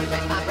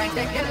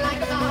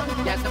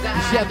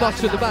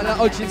 Bocha the man at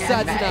Ocean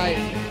Side tonight.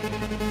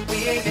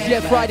 Yeah,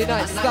 Friday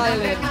night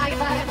styling.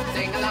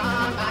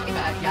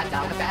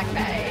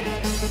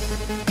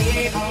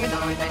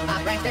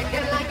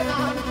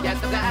 Yes,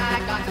 the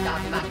black got to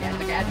stop, not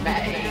get me.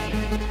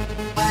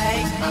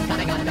 Oh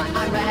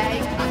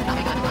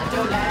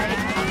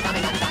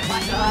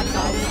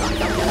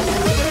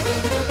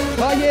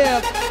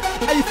yeah,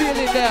 how you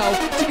feeling now?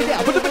 Check it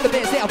out, put the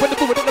bass out, put the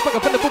boom in the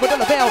bugger, put the boom in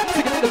the bell.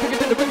 Stick it in the bring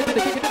it in the bring it in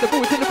the kick it in the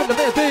boom, in the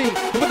man thing.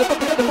 Put the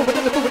boom in the boom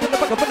in the boom in the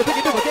bugger, put the big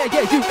in the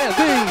yeah, you and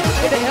me.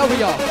 In the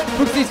area,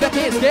 Footzy's back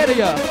here, scared of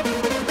ya.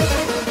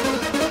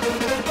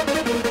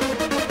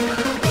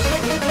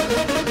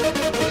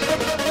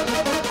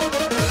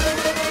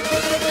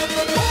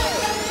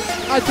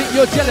 I think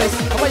you're jealous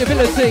of my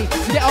ability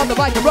to get on the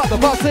mic and rock the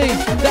Bossy.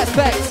 That's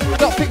facts,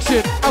 not fiction.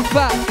 I'm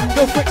fat,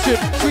 no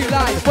friction. Street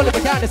line, full of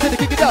a kindness in the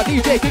kick it up.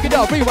 DJ, kick it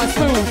up, rewind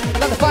smooth.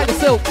 Like the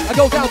finest silk, I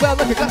go down well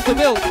like a glass of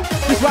milk.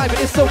 This rhyming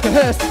is so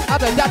coerced.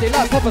 I'm a daddy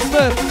like Papa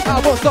Smurf. I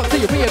won't stop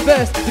till you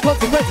reimburse. The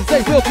consequences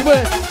they will be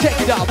worse.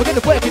 Check it out, we're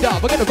gonna work it out.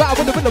 We're gonna ride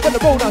with the winner when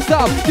the roll non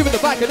stop. Giving the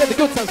mic and let the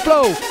good times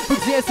flow.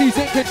 Fitzy and C's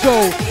in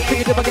control.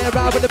 Kick it up again,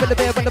 ride with the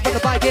band when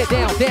the mic get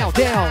down, down,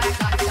 down.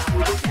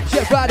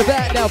 Jet right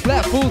back now,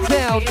 black full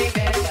town.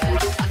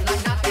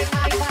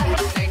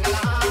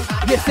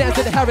 Yeah, stands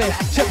in the Harry.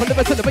 Check for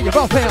the center, but you're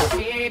off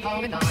pound.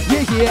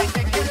 Yeah, yeah.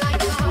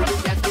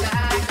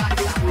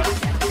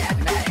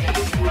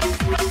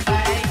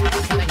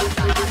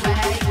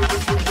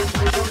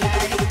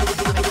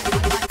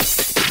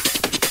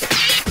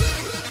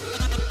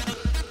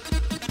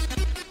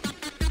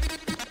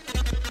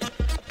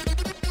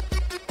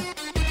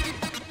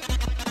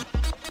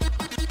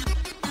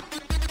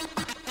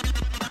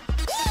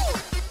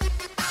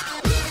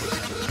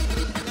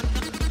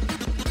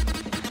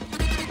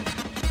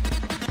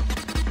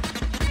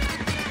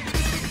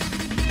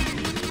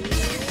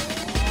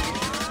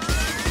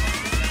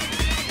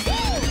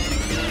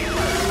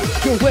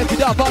 Work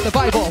it up on the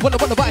Bible, when I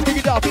want to buy, pick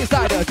it up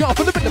inside her. Jump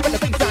for the rhythm and the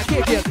bass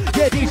kicking.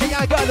 Yeah, DJ,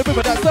 I got the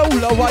rhythm that's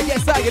solo. Why,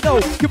 yes, I know.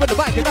 Give it the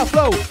mic and I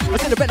flow. I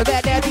said the better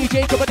bad now,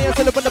 DJ, coming in,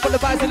 so the one the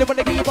vibe, so the one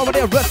the keep over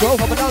there, retro.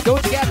 Hopping on, go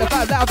together,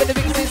 vibe loud in the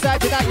mix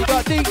inside tonight. You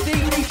got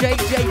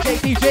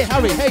DJ,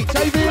 Harry. Hey,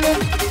 how you feeling?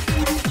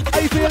 How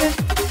you feeling?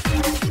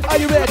 Are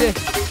you ready?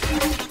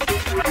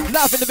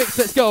 Live in the mix,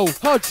 let's go.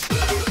 Hodge.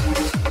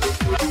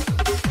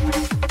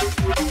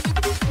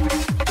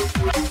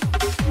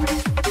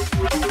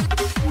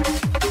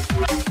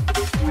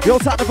 Yo,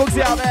 tap the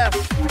Footzy out there.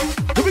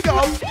 Here we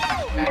go.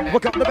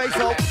 Work up the bass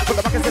up. Put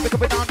the back and say we're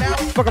coming on now.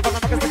 Rock up on the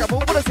back and say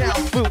move with the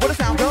sound. Move with the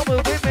sound, don't move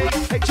with me.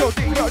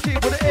 H-O-D-O-G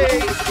with the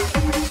E.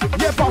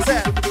 Yeah, boss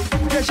it.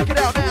 Yeah, check it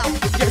out now.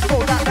 Yeah, it's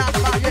full down the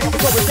line. Yeah, I'm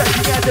going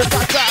sexy and just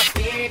like that.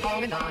 Keep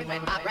moving on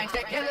when my brain's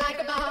ticking like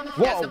a bomb.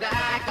 Whoa. Yes, the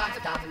black box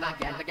of top like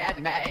get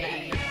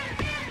me.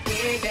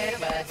 We did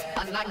words,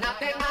 unlike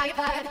nothing I've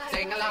heard.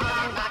 Sing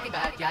along, rocky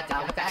bird, yeah,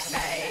 don't attack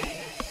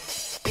me.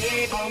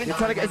 You're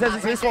trying to get his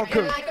essence in this one,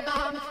 crew. Are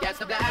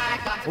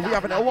we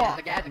having a what?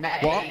 What?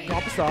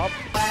 Can't stop.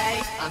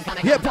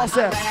 Yeah, boss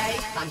it.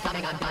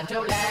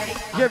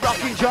 Yeah,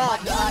 Rocky John.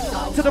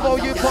 To the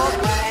volume pop.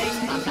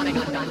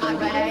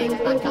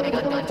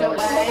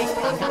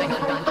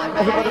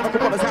 Everybody rock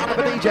about the sound of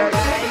a DJ.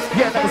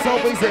 Yeah, never so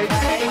easy.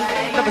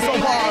 Never so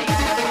hard.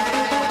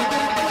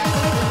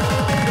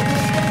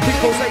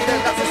 People say that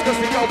that's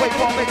disgusting. Go wait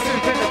for me,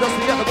 soup in the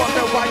dusty. And I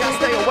wonder why I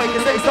stay awake.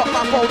 Cause it's not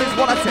my fault, it's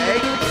what I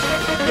take.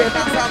 Yeah,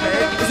 that's how me.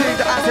 It's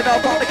either acid or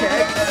on the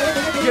cake.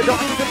 You don't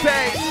need to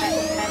pay.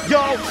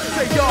 Yo,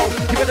 say yo.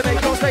 You better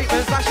make your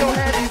statements. Slash your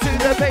head into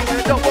the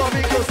pavement. Don't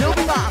worry, cause he'll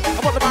be fine.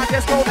 I'm on the mic,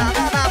 let's go now,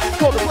 now, now.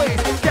 Call the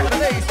police, get the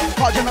police.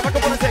 Hard jam, like I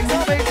wanna take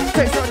some me.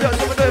 Take some dirt,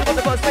 some of the on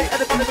the bus, stay at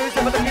the front of the booth.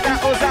 Never looking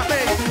at us at me.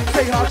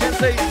 Say hard jam,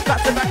 see.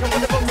 That's the back of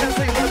the books and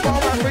see. When the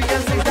ball and 3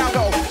 and 6 now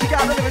go. Check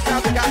out the lyrics, now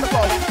check out the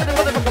flow. And the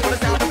motherfucker wanna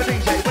sound of a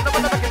DJ. When the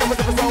motherfucker knows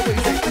it was so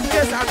easy.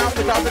 Yes, I'm out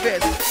the top of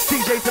this.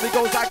 DJ till it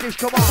goes like this,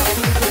 come on.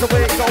 That's the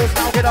way it goes,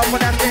 now get up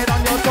when I'm dead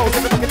on your toes.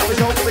 And the bucket of the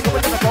show, so they go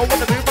into the flow. When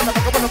the move, when the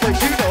fucker wanna play,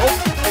 you know.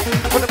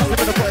 When the must have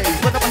been a place,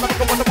 when the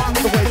motherfucker wanna find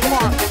the way, come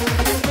on.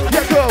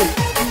 Yeah, go.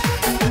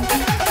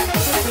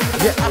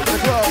 Yeah, after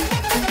the club.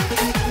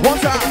 One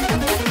time.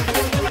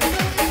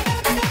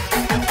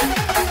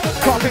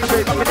 Can't picture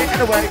it, but we did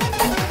anyway.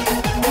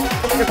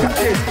 You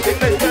practice, it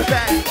makes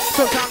perfect.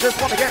 Sometimes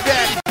just wanna get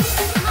dead.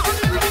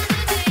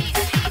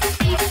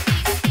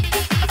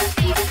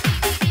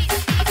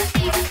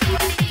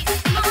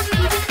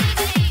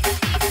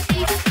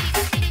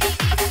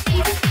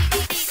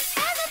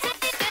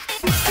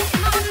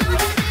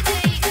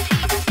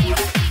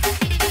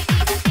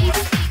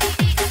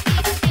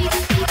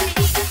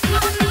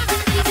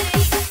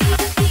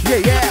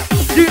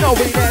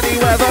 We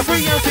anywhere, but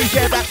free and see,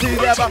 get back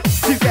together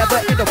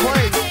in the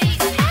place.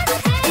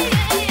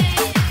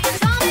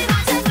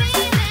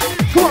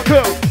 Come on,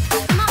 crew.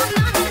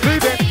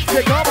 Move it,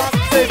 say come on,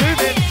 say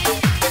move it.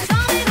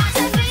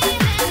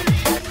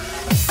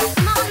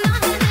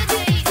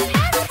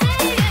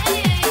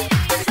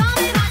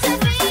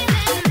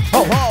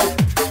 Ho ho.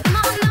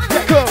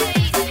 Yeah, crew.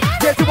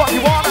 Get to what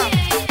you wanna.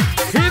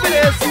 Here it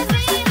is.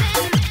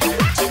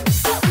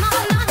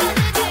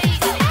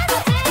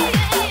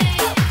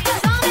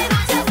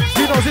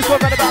 This one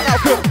right about now,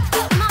 cool.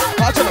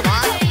 Hard to the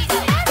mind,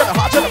 got a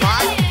hard to the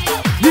mind.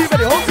 You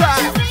ready, hold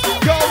time.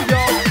 Yo,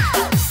 yo.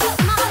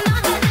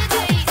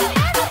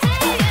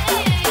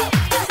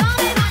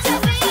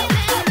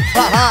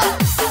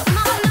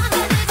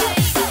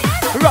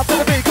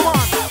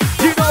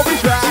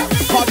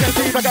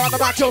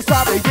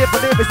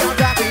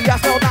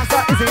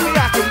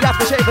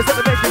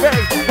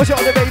 Watch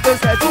all the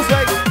ravers head to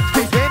sway.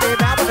 Keep spinning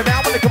round and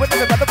around when they come in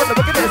the better when they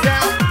look at this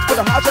sound. Put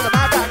the heart on the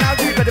mic down now,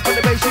 you ready for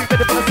the bass, you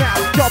ready for the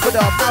sound. Jump it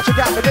up, now check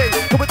out the beat.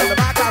 Come into the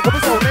mic down, come in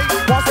so neat.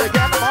 Once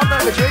again, I'm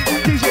on the tree.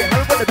 DJ,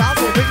 hurry when they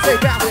bouncing, we say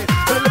bouncing.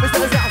 Put the limits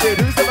to the sound,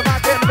 who's in the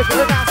mic and the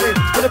middle bouncing.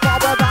 Put the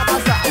power by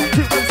my side.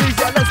 Two MCs,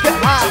 yeah, let's get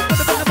high.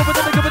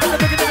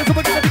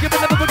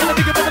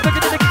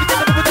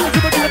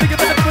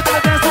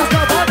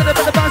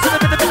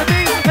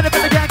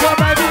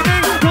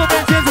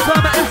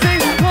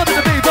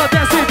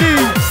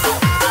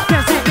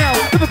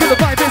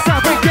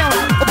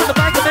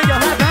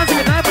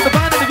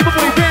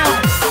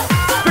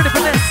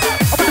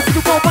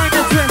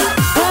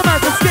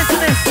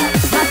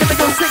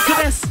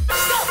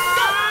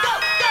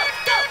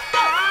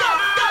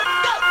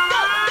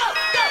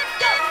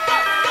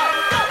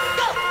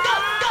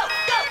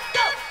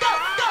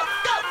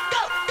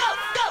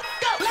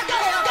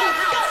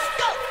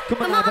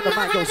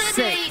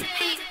 Sick.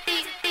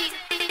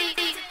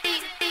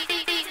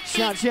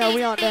 Shout, yeah,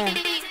 we out there.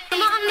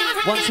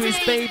 One to his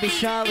baby,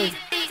 Charlie.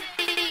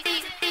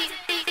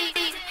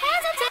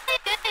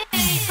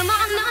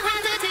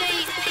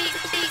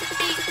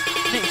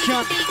 Nick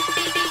Sean.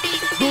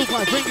 Rude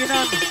boy, bring it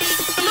on.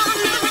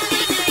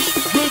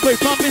 Rude boy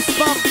from Miss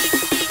Bum.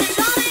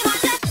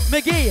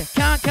 McGee,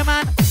 come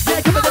on.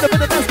 Yeah, come on, with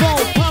the best ball.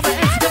 Palmer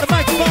X, get the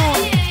microphone.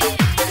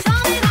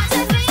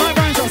 My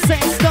rhymes are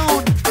set in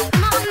stone.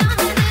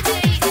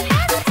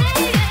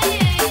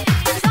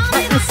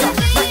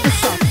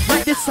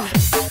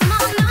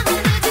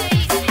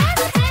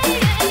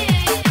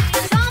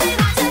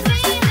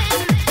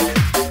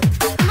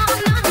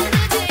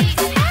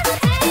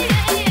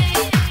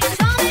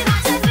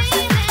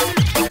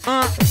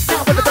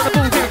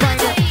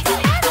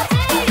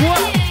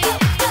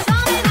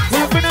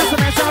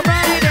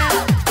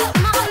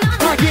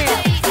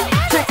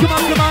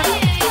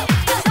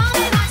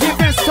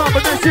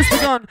 Just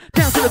begun,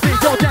 dance to the beat,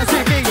 don't dance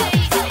with me.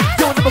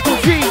 Your number 4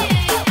 G.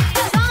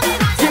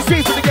 Get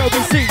straight for the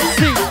LBC,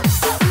 C.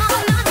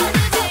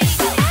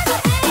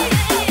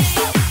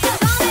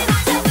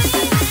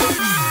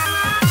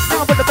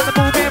 Now put the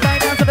moving right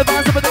down to the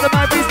bounce, but then the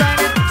mic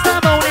freestyling.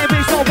 Stop owning,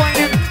 bitch, don't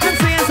whining.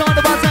 MC's on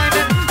the bar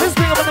timing. Let's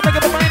bring up on the make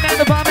up the mind and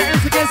the bomb and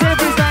MC gets it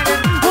freestyling.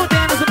 Hold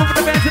down as a move in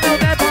the band to know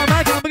that bomb.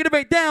 I can't bring it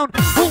right down.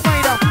 Hold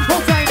tighter,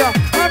 hold tighter.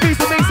 I reach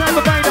the baseline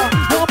provider.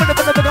 Hold up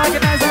the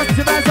organizer,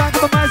 to my side,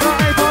 to my side.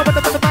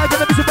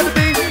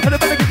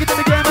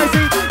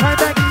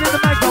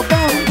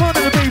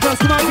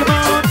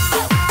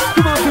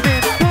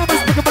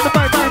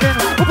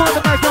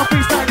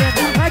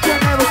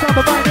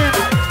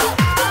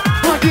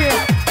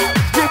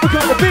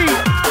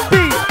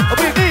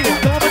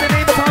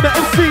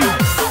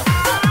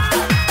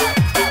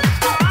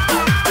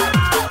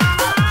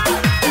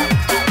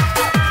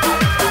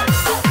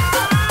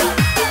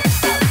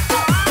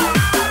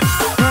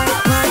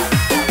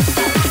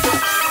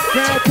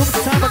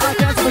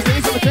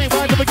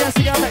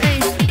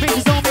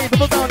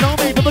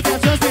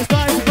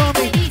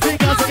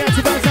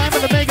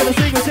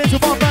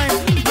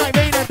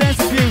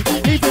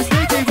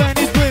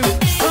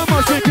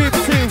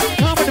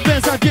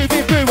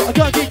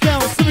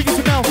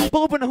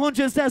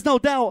 There's no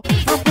doubt.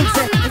 I'm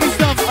boosting, and he's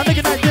dumb. I'm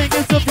making that thing,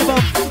 it's up to bum.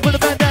 With a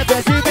band that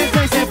best, you've been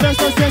facing first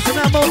frustration,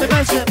 I'm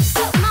motivation.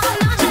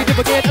 She can dip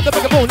again, at the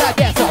bugger bowl like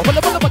that. So, when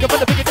the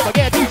bugger pick it up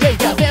again, DJ,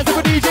 yeah, dance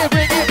with DJ,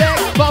 bring it back.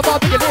 Bob,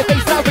 pick it in,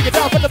 face down, bring it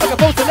down, when the bugger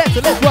bowl, so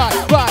let's ride.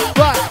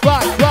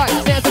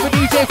 Dance with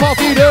DJ, pop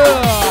it up.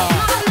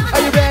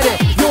 Are you ready?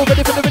 You're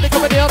ready for the rhythm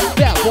coming up.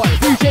 That boy,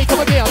 DJ,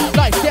 come again.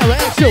 Like, Sarah,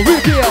 action,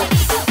 reveal.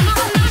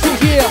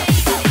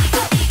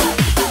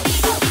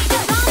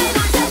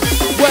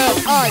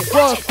 I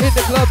was in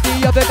the club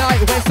the other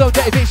night when some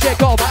dirty bitch shit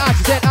got my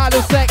ashes and I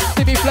lose sex,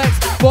 see me flex.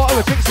 Bought her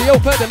a drink, she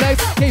opened the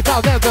legs. Keep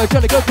out never,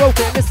 jolly good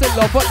broken. Listen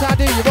love, what time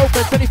do you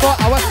open? 24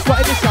 hours, squat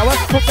in the shower.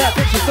 Put that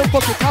bitch in some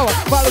fucking power.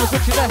 While I was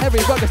switching the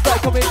heavy rock,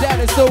 started coming down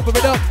and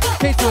sobering up.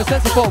 Came to a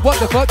sense of what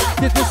the fuck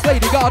did this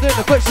lady garden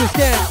the foot she was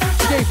scared.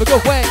 She gave a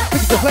good wang,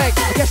 picked the flag,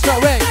 I guess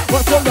not right.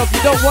 What's your love,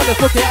 you don't wanna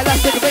fuck it. And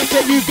last take a bait,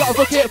 you gotta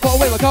fuck it. Put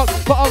away my cock,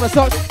 put on my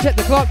socks, check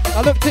the clock.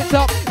 I looked it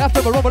up,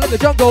 after my rumble in the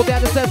jungle.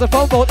 Down the stairs, I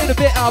fumbled in a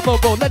bit, I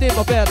mumbled. Let in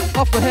my bed,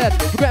 off my head.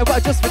 Regret what I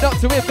just been up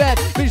to in bed.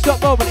 Finish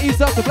up moment, ease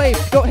up the blame.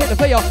 Don't hit the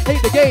player,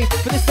 hate the game.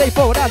 For this day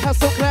forward, I'd have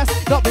some class.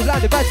 Not be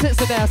blinded by tits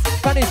and ass.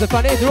 Fannies are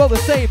funny, they're all the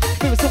same.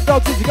 Moving some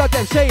dogs into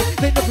goddamn shame.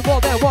 They nothing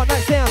more than one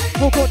night stand.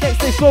 Walk out next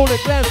day, swollen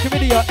glands.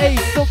 Committee or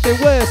ace, something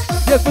worse.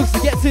 Yeah, folks to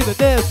get to the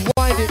nerves.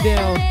 Wind it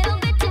down.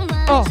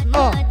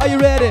 Are you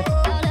ready?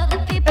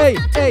 Hey,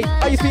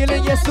 are you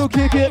feeling? Yes, so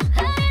kick it.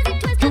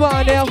 Come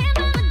on now.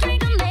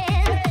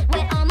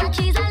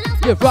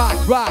 Yeah,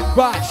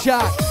 right,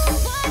 shot.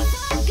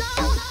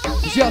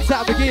 It's your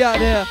time to get out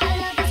there.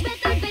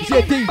 It's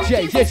your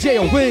DJ, yeah,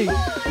 J.O.B.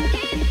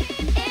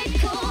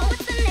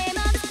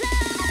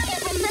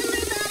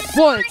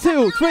 1,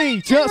 2,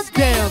 3, just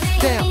dance.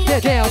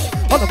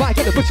 On the mic,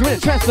 get the butcher in a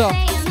transfer.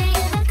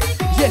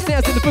 Yes,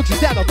 dance in the butcher's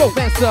down, I'll go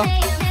dancer.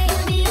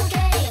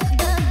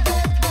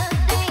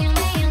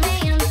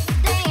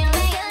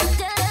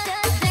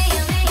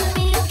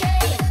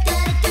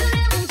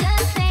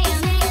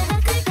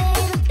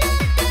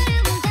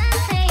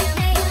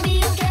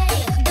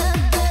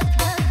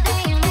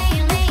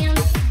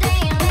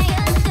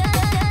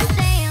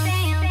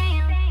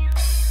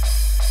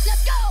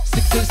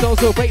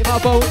 stones will break my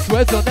bones.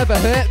 Words will never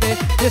hurt me.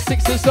 Your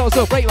sticks and stones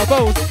will break my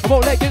bones. I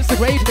won't let gimps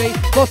degrade me.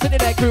 Most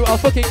internet crew are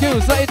fucking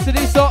goons. Not into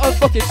these sort of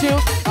fucking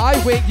tunes.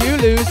 I win, you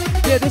lose.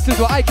 Yeah, this is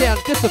what I can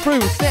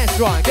disapprove. Stand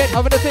strong, get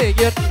having a thing.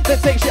 Yeah,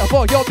 let's take shit off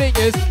all your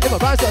minions. In my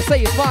rhymes, I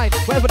say it's mine.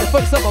 Whatever the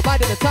fuck's on my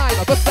mind at the time.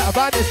 I bust out a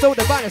rhyme, it's so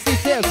divine. I see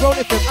tears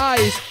rolling from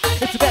eyes.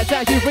 It's about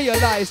time you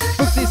realize.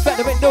 Booksy's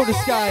better in no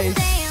disguise.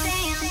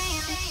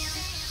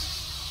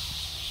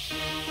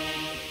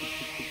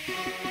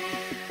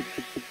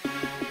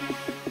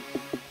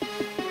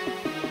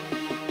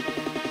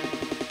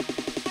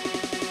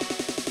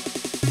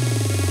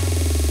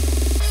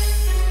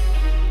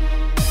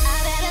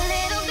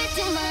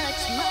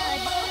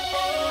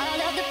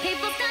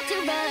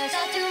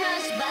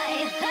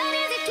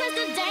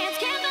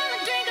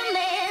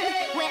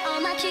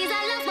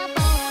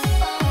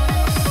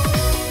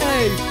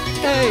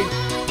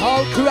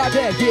 All crew out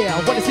there, yeah,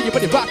 I wanna see you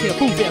when you're rocking,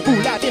 moving,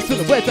 move like this with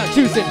the words I'm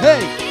choosing,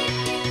 hey!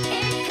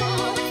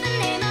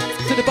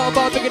 To the bomb,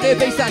 bringing their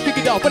baseline, kick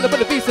it off, when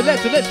the beats, so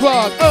let's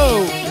rock,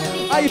 oh!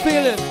 How you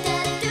feeling?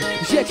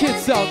 Yeah,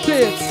 kids on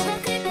Didz.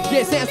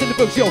 Yeah, sounds in the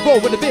books, yo, roll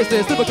with the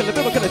business, lyrical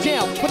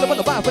jam, put the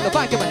vibe, put the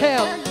mic in my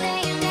hand.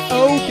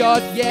 Oh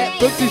god, yeah,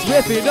 Books is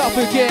ripping up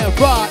again,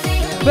 rock,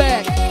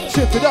 back,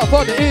 trip it up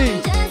on the E.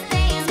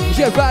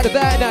 Yeah, right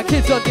about now,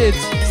 kids on Didz,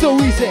 so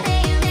easy.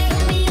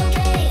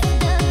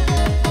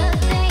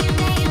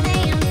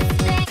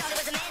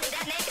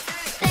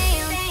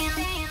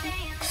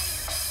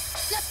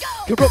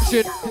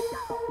 Corruption.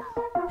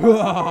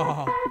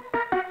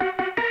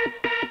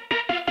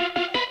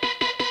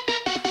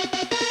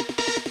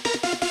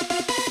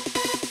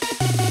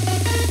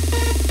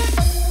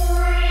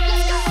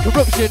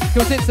 Corruption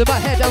goes into my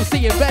head, I'm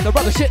seeing red, I'd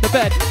rather shit the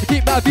bed. To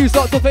keep my views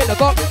locked up in the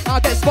box, I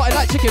get spotted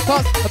like chicken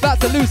pox.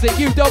 About to lose it,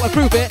 you don't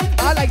approve it.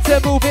 I like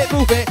to move it.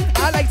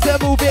 I like to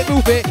move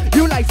it.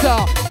 You like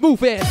to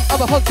move it.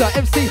 I'm a hunter,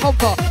 MC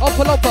humper,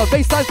 umper,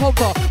 baseline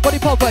pumper, body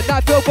pumper,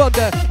 knife field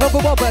wonder, number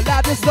one, but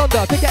loud as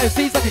thunder. Pick out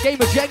MCs like a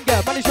game of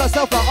Jenga. Manage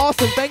myself like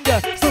Arsene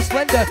Wenger. So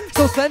slender,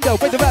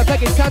 with the rap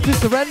back, it's time to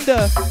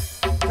surrender.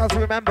 Time to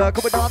remember,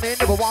 coming on in,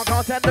 number one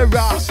contender,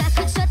 Ross.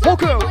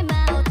 Welcome.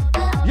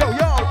 Yo.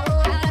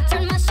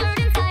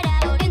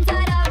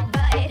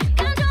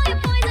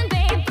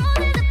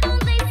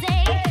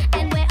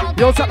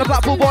 Yo, tap the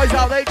Blackpool boys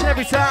out there each and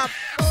every time.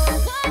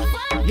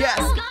 Yes.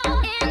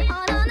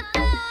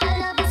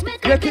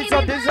 Your kids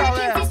on Didz out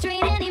there.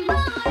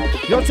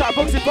 Yo, tap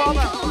Booksy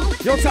Farmer.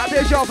 Yo, tap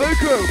Deja Vu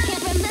crew.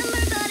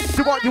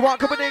 Do what you want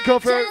coming in,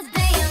 come through.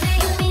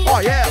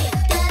 Oh, yeah.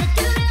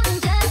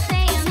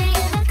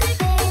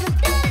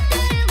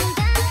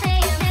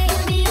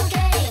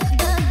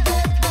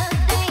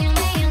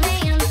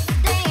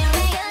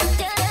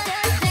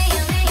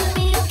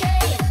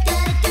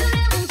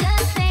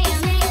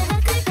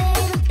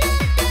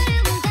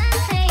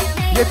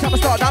 Time to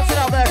start dancing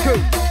out there, crew.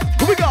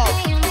 Here we go.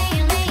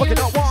 Fucking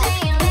up one.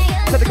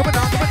 Said it coming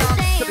on.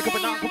 Said it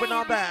coming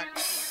on back.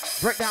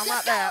 Break down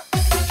like that.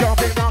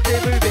 Jumping,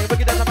 rocking, moving.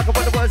 Wicked as I'm like the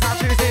words I'm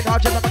choosing.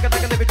 Hard just like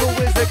a lyrical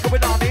wizard.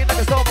 Coming on in like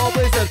a storm or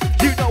blizzard.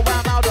 You know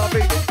I'm out of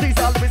it. These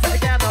are lyrics that I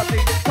cannot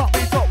see. Can't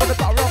be taught with a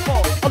power of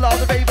four. All of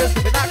the ravers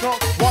giving that call.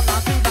 1, 9,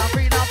 2, 9,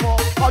 3, 9, 4.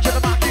 Hard just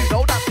like you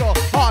know that's score.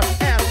 Hard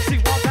MC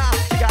one time.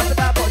 She got the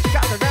bad boy, she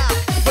got the round.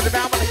 Put it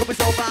down when it comes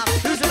so fine.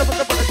 Who's in the put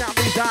the down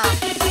these times?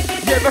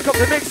 Yeah, back up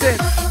the mixing.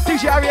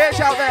 DJ Arih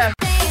out there.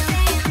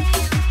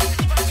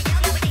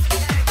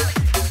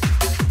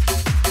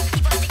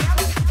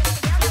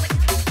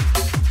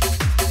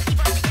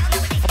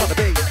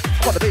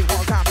 I'm on the beat,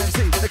 one time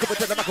MC. When they come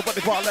into the mic, I'm on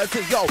the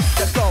quality. Yo,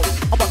 let's go.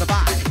 I'm on the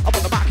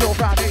mic, your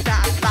Friday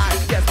night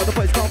live. Yes, when the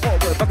boys come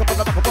forward. Back up on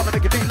the mic, I wanna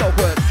make it feel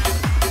awkward.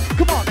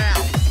 Come on now.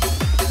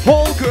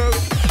 Whole group.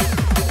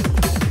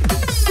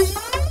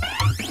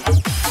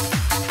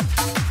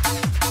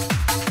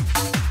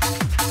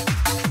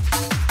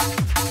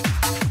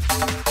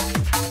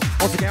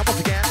 Once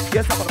again,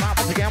 yes, up on the mouth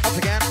once again,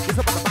 yes,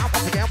 up on the mouth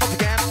once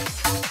again.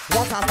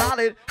 One time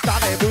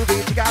started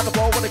moving, she got the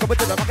ball when they come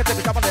into the market, to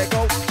the top and let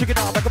go. Chicken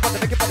on, back up on the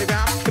make it funny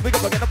round. Here we go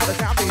again, up on the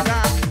sound these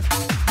times.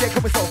 Yeah,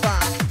 coming so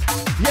fine.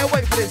 Yeah,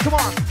 wait for this, come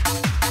on.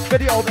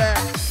 Video there.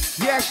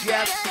 Yes.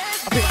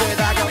 I think that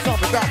I got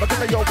something wrong,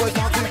 because your words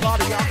want to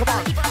party on, come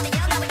on.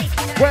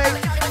 Wait,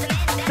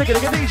 take it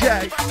again,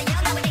 DJ.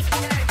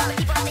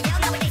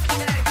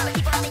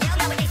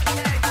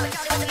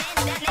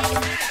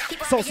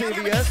 So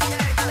serious.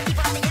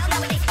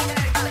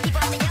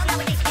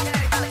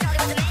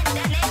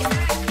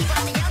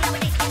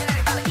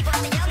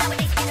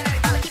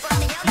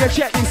 Yeah,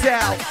 check this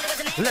out.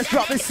 Let's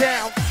drop this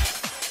sound.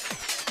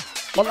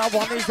 All I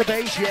want is the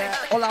bass, yeah.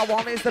 All I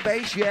want is the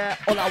bass, yeah.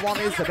 All I want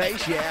is the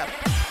bass, yeah.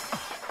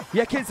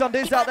 Yeah, kids on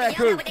Didz out there,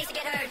 crew.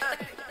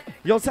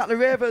 Yo, tap the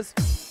rivers.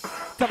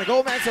 Time to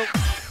go mental.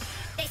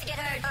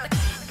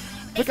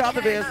 Look out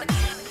the beers.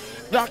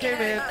 Rock him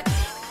in.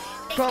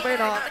 Coming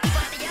on.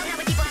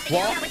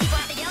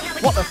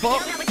 What the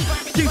fuck?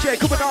 DJ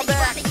coming on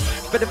back.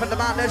 Better from the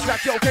man, let's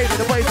track your case in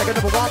the ways like a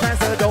 #1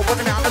 answer. Don't run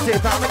around the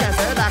tip, I'm a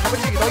dancer. Like a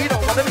machine, you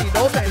don't want to be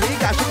no thing. He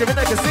got shit in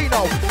the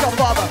casino. Go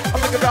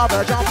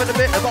other, jump in a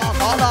bit of on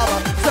my lava.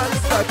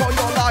 Sunset, got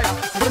your liar,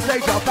 for the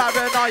stage of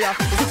paranoia.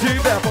 So too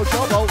there for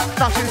trouble,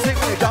 now she's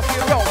singing, just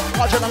you roll.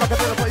 Watching like a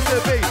little place to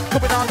be,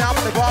 coming on now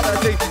with the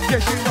quality.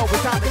 Yes, you know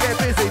it's time to get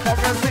busy. Pop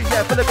MC,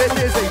 yeah, feel a bit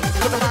dizzy.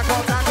 Put the mic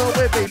on, tango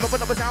with me,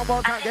 moving up a sound,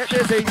 one time, get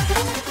dizzy.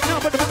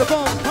 Now put the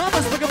phone,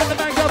 promise, look up in the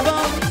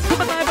microphone. Come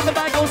alive with the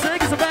mic, go sing,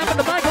 it's a rap with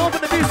the mic, open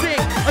the music.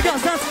 I got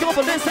sounds to go,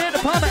 but listen, the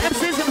palmer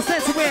MC's in the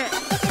sense of it.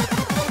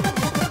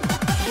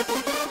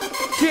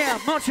 Yeah,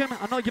 march him,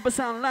 I know you're a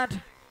sound lad.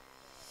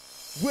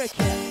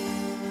 Wicked.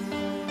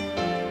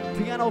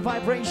 Piano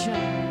vibration.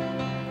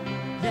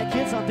 Yeah,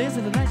 kids on this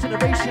is the next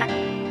generation.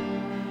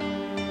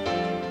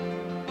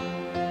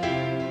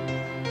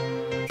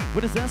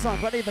 With his dance song,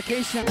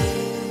 gratification.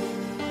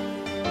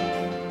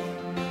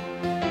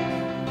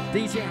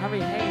 DJ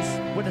Harry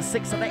Hayes with a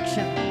 6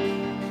 selection.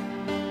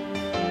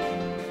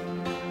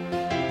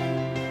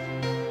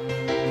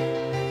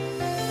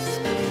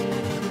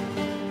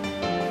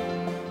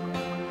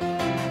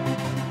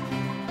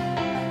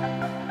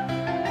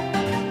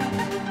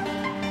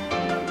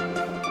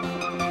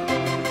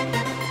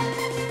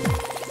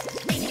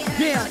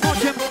 Yeah, watch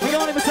him, we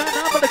all even stand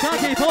up, but the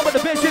can't keep on with the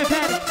best you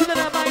can. To the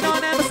line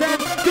on Amazon,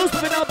 just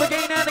moving up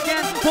again and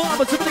again. More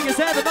but something is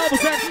said, the noble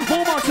said,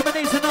 more watch him, I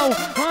need to know.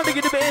 How to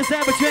get the bit is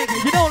there, but drink.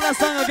 You know, last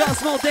time I got a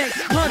small dick.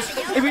 Punch,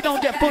 if we don't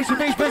get function,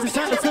 range presence,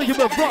 trying to tell you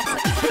with rocks.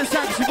 But it's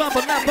time you run,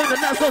 but not burn the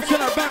last, so chill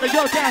around the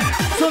your gas.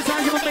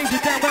 Sometimes you amaze me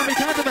down when we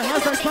come to my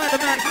house like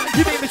Spider-Man.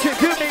 You made me trick,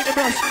 you made me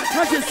rush.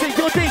 I just think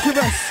you're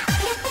dangerous.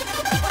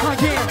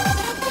 Again,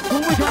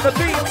 when we got the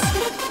beats.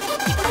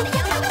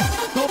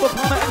 Global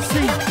Palmer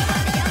MC.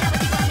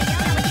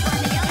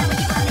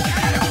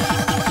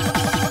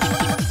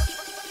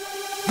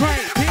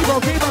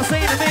 Keep on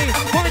saying to me,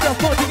 why the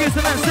fuck you use the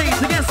last scenes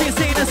against the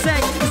scene and say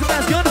it's the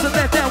best gun to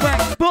let that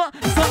whack. But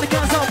it's only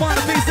cause I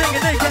wanna be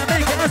singing, they can't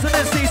make it as an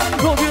MCs.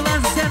 Don't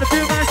realize it's stand a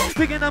few rhymes,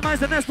 picking up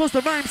minds and that's supposed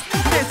to rhymes.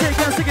 They take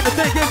us singing the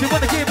thing, if you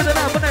wanna give it an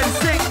out, but let it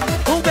sing.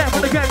 Hold back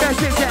from the grab that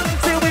shit, yeah.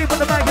 Stay away from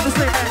the mic and the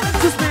sling, man.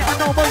 Just me, I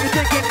know what you're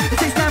thinking. It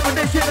takes time when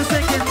that shit is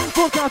sinking.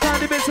 Fuck off, how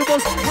they been so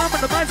most. I'm in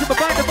the minds of a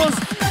bind the most.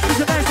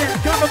 Visualizing,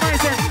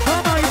 compromising.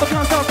 I'm out, you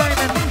can't stop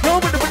rhyming. You're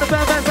with the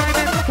bad bad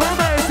rhyming. I'm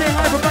out, say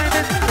hi for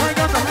rhyming.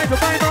 The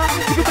vibe,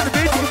 you can put the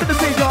beat, you can put the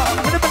stage on.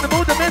 When I'm in the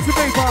mood, the men's a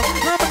break off.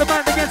 I'm in the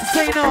mind against the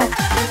say no.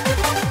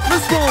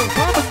 Let's go,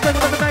 I'm a spin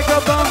on the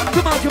microphone.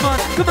 Come on, come on,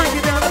 come on,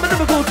 get down. I'm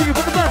never go to you,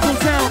 put the blood full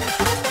sound.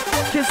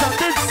 Kids on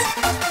this.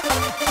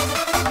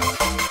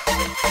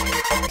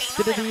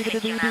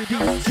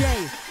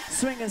 DJ,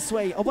 swing and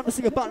sway. I want to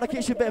sing about like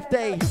it's your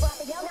birthday.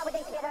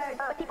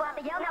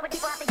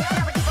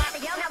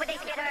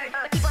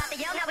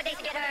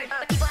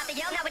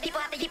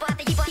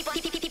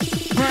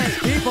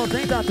 People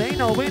think that they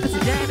know when it's a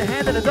game in the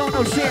hand and they don't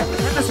know shit.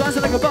 And that's why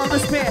I'm like a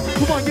bonus pair.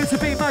 Who want you to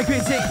be my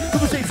critic?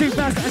 People say too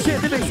fast and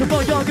shit limits. So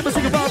boy, y'all give a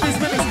sing about these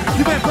minutes.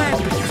 You went blank,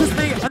 just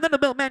me, and then the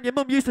milkman your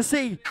mum used to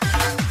see.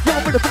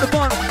 Y'all ready for the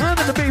fun? I'm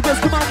in the big bus,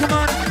 come on, come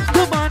on,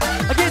 come on.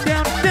 I get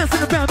down,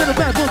 dancing around in the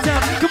bad bull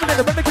town. Coming in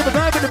the rubber, come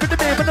around with the rhythm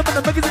man. But I'm in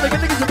the buggers and the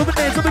niggas and moving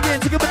dance. So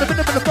again, take up in the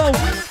rhythm and the flow.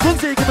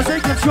 Fitzy, come and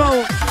take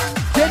control.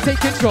 Yeah,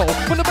 take control.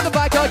 When I'm in the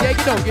back, oh yeah,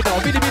 you know.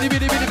 Bitty, bitty,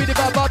 bitty, bitty, bitty,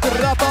 bop, bop,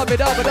 bop, bop,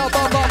 it up, with the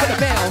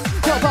bounce.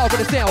 Jump off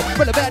with the sound.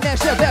 Run the bad, now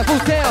chef, that full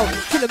town.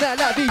 Kill the man,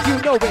 not me, you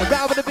know it.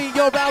 Round with the beat,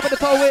 you're round with the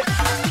poet.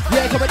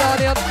 Yeah, coming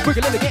on in. We're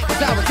gonna get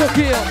this out, so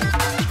kill.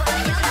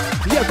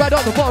 Yeah, right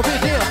on the wall, real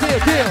deal.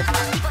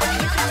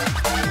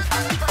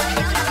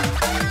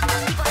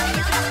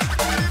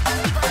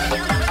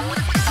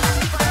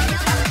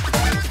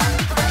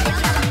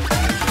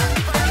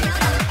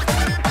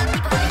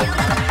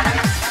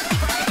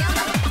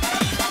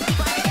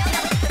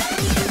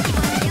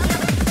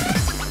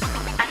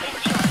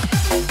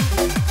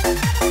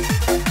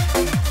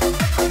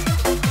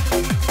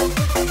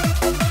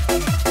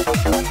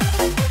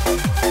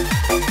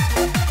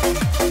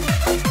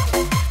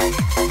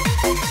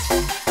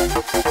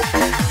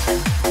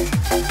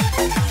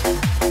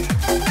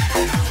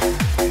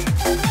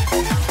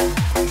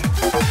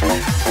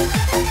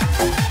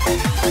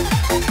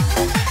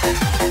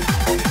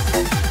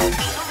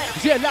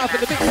 Live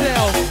in the mix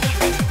now.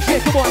 Yeah,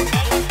 come on.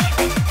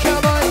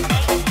 Come on.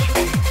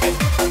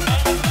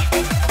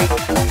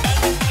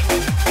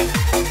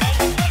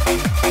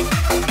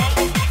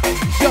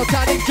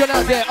 Showtime, it's John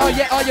out there. Oh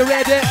yeah, are you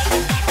ready?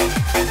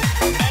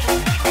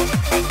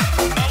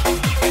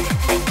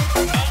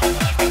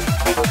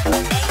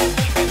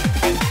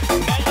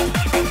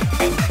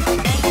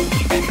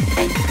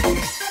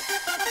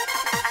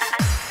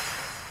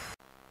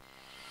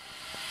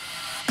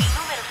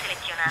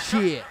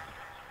 Shit.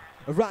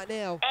 Right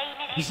now,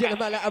 there's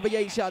gentlemen like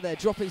RBH out there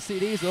dropping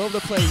CDs all over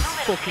the place.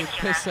 Fucking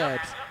pisshead.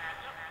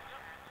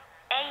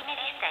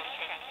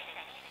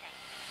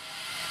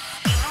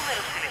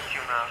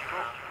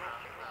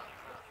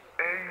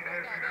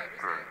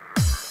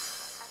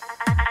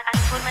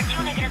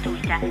 Informazione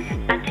gratuita.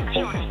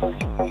 Attenzione.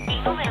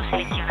 Il numero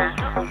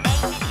selezionato è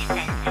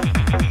inesistente.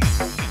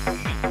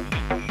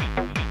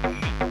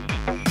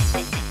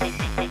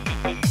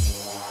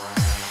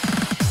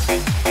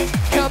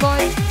 Come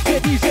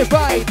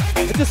right.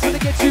 I just wanna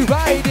get you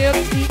right in.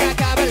 Eat that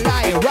kind of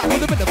lying. Rock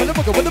with the rhythm, with the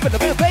booger, with the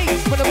rhythm and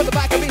bass. When I'm on the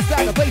back of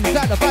inside the place,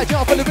 inside the fight,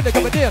 jump for the rhythm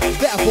coming in.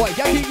 That boy,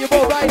 I keep you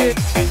more riding.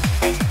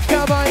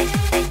 Come on.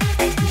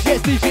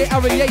 Yes, DJ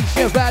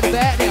Ariation, right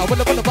about now. When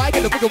I'm on the bike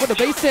and the booger with the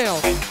bass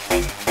sound.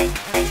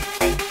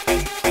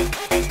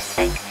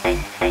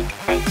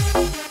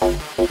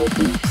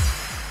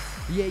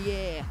 Yeah,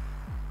 yeah.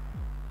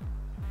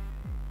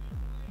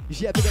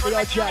 Yeah, pick up the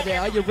odds right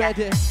there. Are you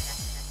ready?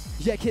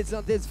 Yeah, Kidz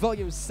on this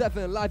volume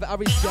 7 live at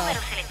Arista.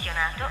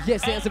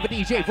 Yes, answer for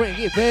DJ, bring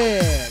it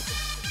back.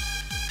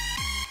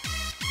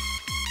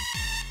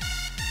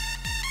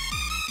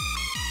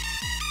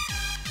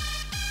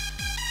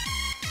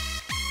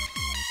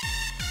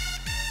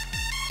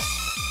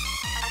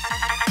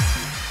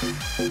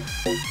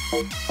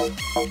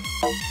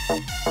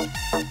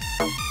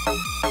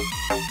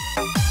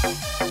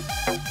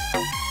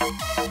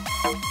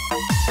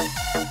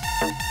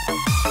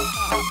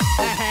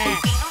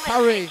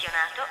 Hurry.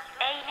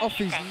 Off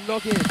his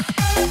noggin.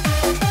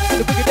 To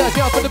the boogie does,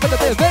 jump for the bit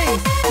of bass.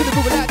 To the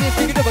moving like this,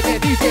 you can never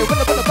get DJ. When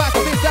I'm on the back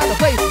of inside the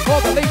place,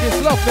 all the ladies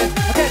love me.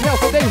 I can't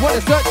help it, they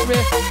wanna touch me.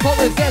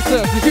 Collins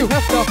answer, did you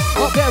have to?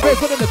 Up there is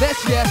one of the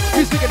best, yeah.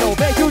 You speaking no,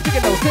 man, you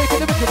drinking no, taking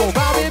the ritual.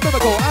 Round in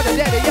miracle, I'm the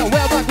daddy, yeah,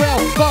 well, my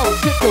ground. Bone,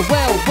 shit the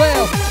well.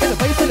 In the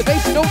face,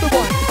 elevation, on the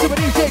one. Super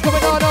DJ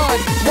coming on.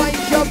 Wipe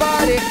your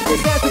body,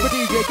 it's that super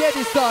DJ, get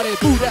it started.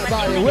 Move that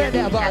body, wear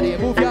that body,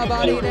 move your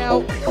body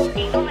now.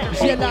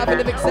 Shit live in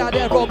the mix out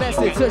there, roll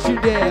message, touch you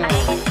down.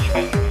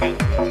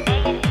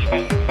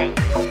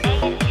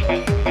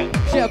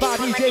 Yeah, my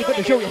DJ, but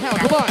to show you how,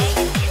 come on.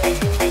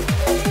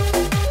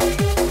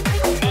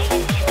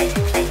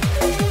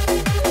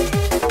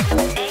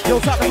 Yo,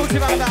 stop the booty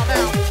right about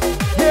now.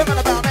 Yeah, right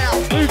about now.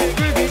 Moving,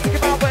 groovy,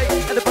 taking my way.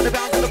 And the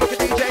bounce and the book of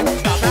DJ.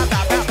 Bounce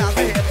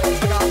the hip.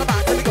 Look on the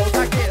mind, till it goes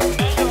like this.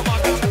 Come on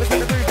down, never see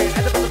the moving.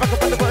 And the rock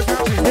up on the words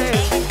now, Tuesday.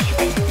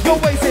 You're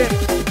waiting,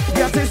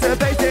 you're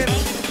anticipating.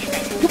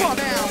 Come on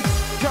now,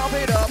 jump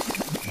it up.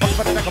 Rock up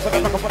on the back,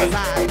 rock up on the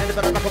side. And the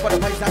rock up on the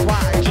place, that's why.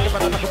 Shake up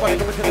on the rock up on the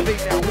coming to the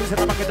beat now. Losing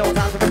the rock and no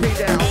time to repeat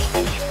down.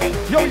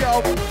 Yo,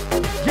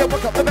 yeah,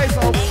 work up the bass,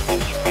 oh.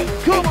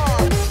 Come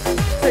on,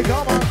 say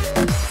come on.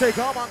 Say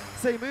come on,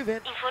 say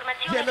moving.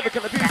 Yeah,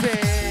 lyrical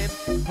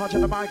abusing. Punch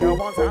on the mic,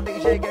 one time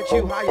DJ, get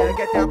you higher.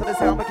 Get down to the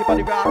sound, make your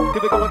body rock.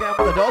 Here we go again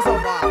with the doors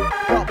on fire.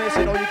 Can't miss,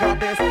 you know you can't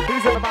miss.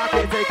 Who's in the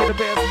market taking the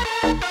piss?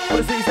 Put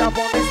the C's up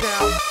on this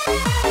now.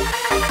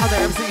 I'm the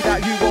MC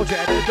that you will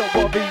dread. Don't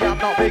worry, I'm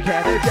not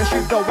big-headed. Just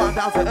you know I'm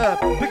down to earth.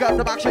 Pick up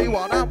the back, show you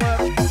what I'm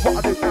worth. What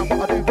I do now,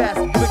 what I do best.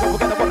 Here we go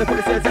again, what the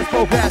police says, let's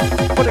progress.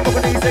 Put it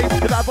going easy.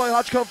 The bad boy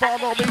Hodge, come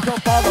follow me, come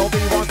follow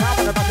me. One time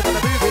in the back of the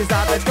movies,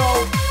 now let's go.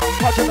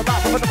 Punch on the map,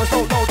 but I'm so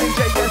low,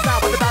 DJ, yes,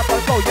 now with the bad boy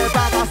flow, yeah,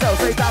 by myself,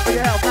 say that for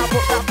your health, now put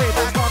that thing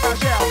back on that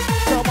shelf.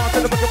 Come on to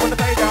the book, I wanna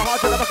pay down,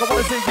 hard to the back, I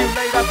wanna see you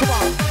later, come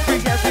on,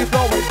 3 hands keep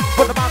flowing,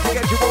 put them out to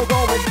get you all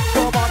going,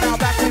 come on now,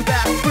 back to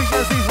back, 3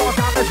 hands, these one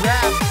time, let's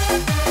rap.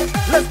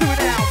 Let's do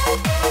it now,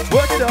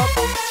 work it up,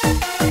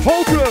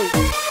 whole crew.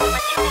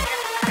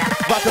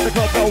 Back to the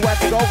club, nowhere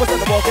to go, what's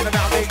in the walking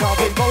around, they can't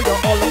be go,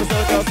 you're all of a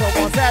sudden,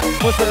 someone said,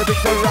 what's the big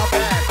thing around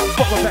there?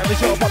 Fuck my parents,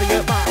 your body,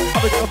 your mind,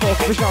 I'm a girl,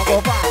 for we shan't go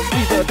back.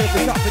 Either this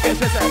is up to get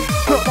stressed.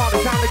 Come on,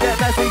 it's time to get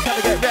messy, time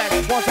to get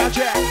wrecked. One time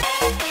check.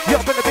 You're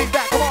up in the beat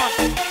back, come on.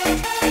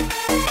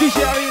 DJ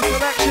Harry in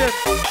selection.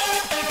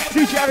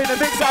 DJ Harry in the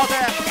mix out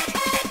there.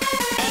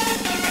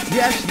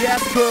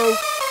 Yes, crew.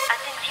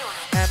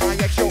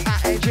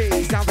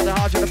 M-I-X-O-I-N-G. Sound of the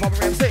hard, you're the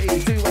proper MC.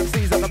 2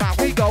 MCs on the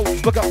mouth, we go.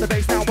 Work up the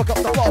bass now, work up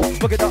the flow.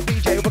 Work it up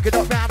DJ, work it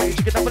up Rami.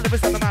 Chicken up the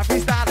lyrics on the mouth,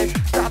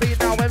 freestyling. Starting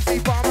now, MC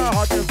Farmer.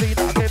 Hard to see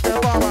that I give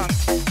the farmer.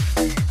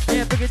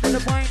 Yeah, bring it to the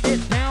point,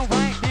 it down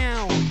right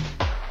now.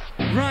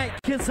 Right,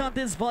 Kidz on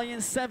this volume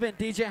 7.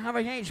 DJ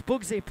Harry H,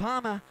 Bugsy,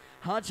 Palmer,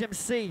 Hodge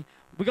MC.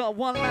 We got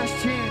one last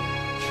tune.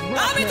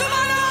 Drop it.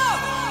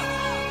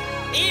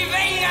 Y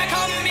venga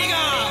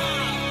conmigo.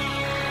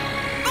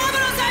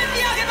 Vámonos al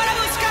viaje para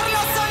buscar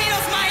los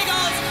sonidos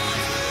mágicos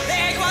de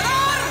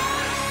Ecuador.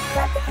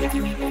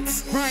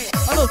 Right,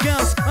 I know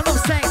girls, I know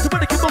sex, so when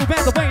they can move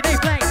around the way they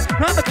flex.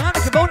 Round the corner,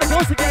 can roll the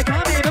coast again,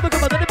 come here, never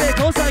come a little bit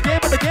closer again,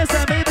 but against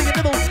that maybe a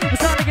nibble. It's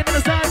starting in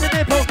the side of the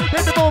nipple,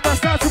 then the moment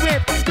starts to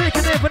whip.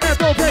 Taking it, but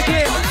never back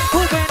in.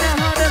 Moving that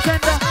hard and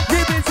tender,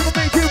 you've been to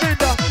make you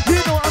render. You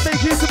know I'll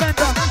make you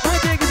surrender. My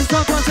thing is a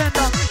strong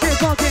contender. Get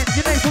fucking,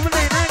 your name's from a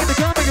lane, I'm gonna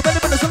come, make a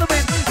better than the sun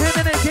wind. And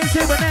then it came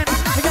to an end.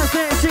 I got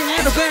saying she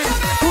in the bend.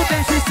 Who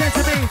then she said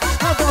to me,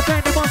 I've got a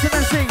band that wants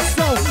to sing.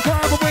 So, what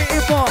I'm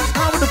waiting for,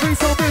 I want to be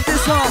so big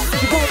this long.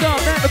 You pulled up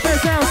at the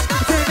best house,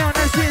 you turn out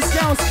that shit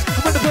scouts.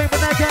 I'm on the plane,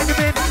 but I can't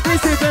give in.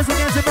 These two girls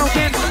against the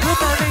broken. With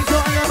my name, so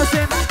I am a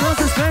sin. Once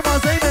it's clear, I'll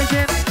say it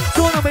again. So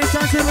when I make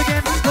time to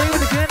again, play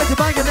with the gun like a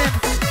violin.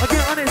 I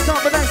get on it,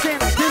 stop, but I sin.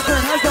 This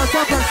one has got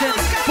some percent.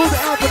 Move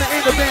it out when I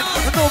ain't the bend.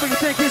 I know what you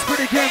think is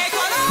pretty good.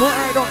 But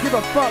I don't give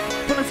a fuck.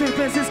 When I see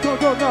Vince, it's go,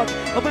 go, go.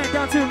 I went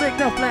down to Lake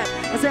the Flat.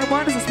 I said,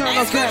 why does it smell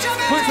like that?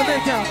 Went to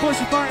Lake down,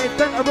 push it, fighting.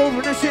 Bent her over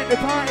and that shit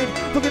departed.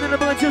 Looking in the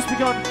blood just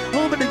begun.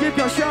 Home in the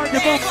You've got shot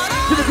your bum.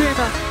 You're a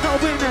dreamer, not a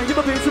winner. You're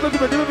a beat, some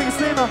people do being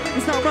slimmer.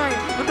 It's not right.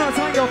 I'm not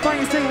trying your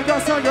fight, stay and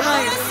got your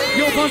line.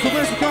 Your boss will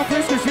risk the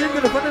complex, cause you're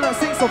gonna run in that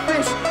six of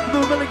fish.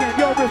 Move again,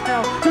 you're with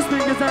now. Just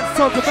fingers that to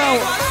talk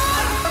about.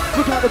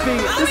 Look at the beat,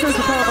 this is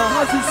the power,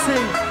 how's it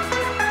see?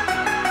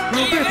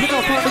 We're ripping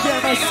up on the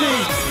game, I see.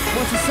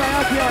 Once you say,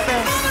 I'll be out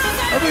there.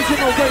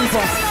 Original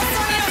waver.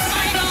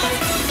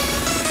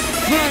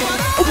 Right,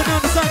 open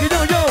on the side,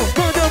 yo, yo.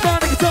 Run down, run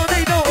like a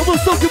tornado. I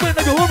will soak you in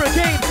like a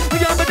hurricane. We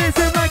got my days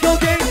in like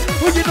cocaine.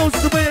 Well, you know it's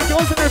the way it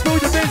goes, and then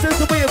through your face,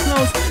 it's the way it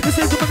flows. This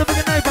is the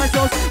motherfucking knife I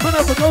chose. Run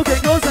up for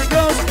cocaine, goes and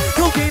goes.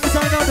 Cocaine is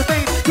sign on the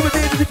vein. To a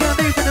day that you can't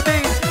leave in the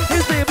main.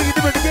 Here's the but you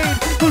never again.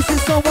 Pushing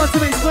someone to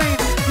explain.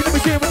 You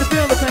never share with the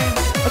feel of pain.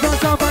 I can't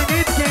stop, I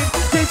need the game.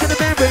 Chasing the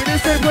membrane,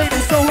 it's their plane.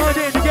 It's so hard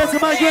in to get to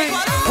my game.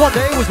 One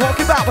day I was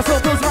walking back, my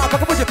soul feels right, I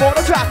can push it for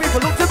the track. People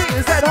look to me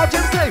and said, hard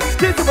Jim say,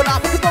 Kidz are what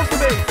was supposed to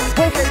be.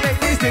 Okay, make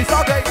these days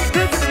all great.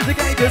 This is the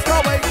game, just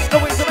can't wait.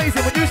 No, it's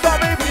amazing when you start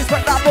moving, you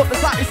sweat that foot, the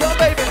slightly so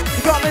baby.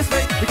 You can't miss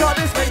me, you can't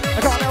miss me. I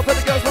can't help it,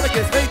 the girls wanna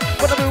kiss me.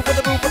 When I move, when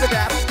the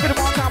gap. Get them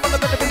on time, when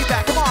the beat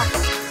back, come on.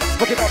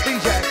 Look it up,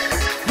 DJ.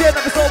 Yeah,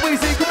 never so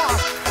easy, come on.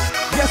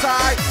 Yes,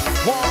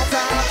 one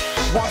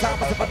time,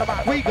 for the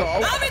back we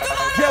go.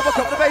 Yeah,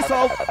 welcome to the bass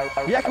hole.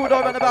 The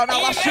Ecuador ran about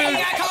now, last tune.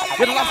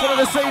 You're the last one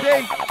of the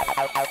CD.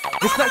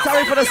 It's next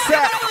time for the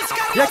set.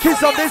 Yeah,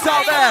 Kidz on this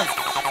out there.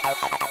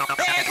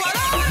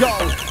 Yo,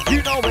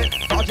 you know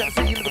it. Project C,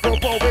 you go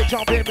forward,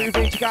 jumping,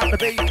 moving, check out the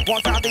beat.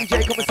 One time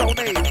DJ coming so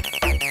neat.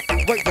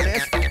 Wait for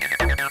this.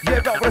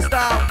 Yeah, rock with the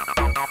style.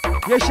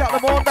 Yeah, shout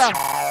them on down.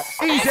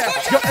 Easy.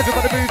 Yo,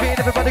 everybody moving,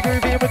 everybody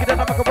grooving. We're gonna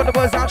knock up on the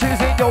words I'm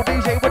choosing. Yo,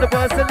 DJ with the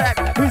words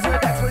select. Who's in the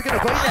next? We're gonna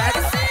play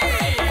next.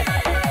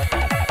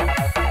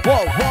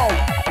 Whoa, whoa.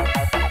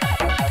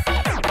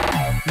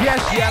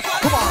 Yes,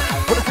 come on.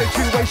 What a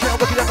situation,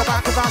 looking at the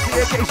back of the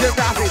occasion,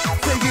 dancing.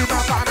 Say you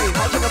not funny,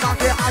 watching the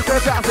market, I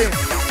said dancing.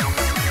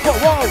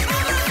 Whoa,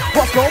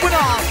 what's going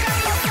on?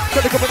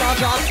 Gonna come on,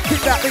 John,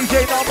 kick that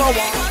DJ number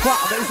one.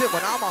 Quite amazing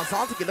when I'm on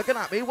song, you're looking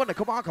at me, wanna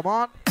come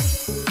on.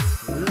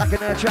 Like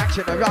an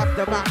attraction, I rock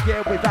the mic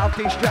here without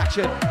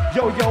distraction.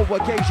 Yo,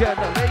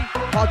 occasionally,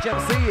 hard jump,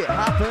 see it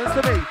happens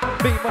to me.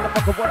 Me,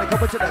 motherfucker, wanna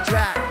come into the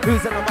track.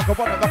 Who's in the motherfucker,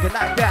 wanna rock it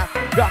like that?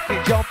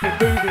 Rocking, jumping,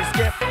 moving,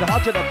 skip. The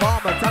hard to the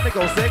bomber, time to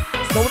go sick.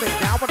 Slowing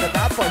down when the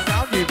bad boy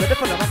sound. You ready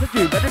for the message?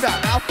 You ready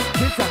right now?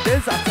 Kidz and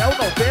Didz, I tell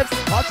no fibs.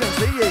 Hard jump,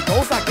 see it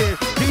goes like this.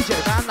 DJ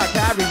man like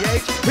Harry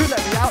H. Who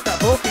let me out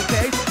that booking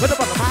cage? When I'm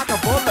on the mic, I'm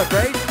full of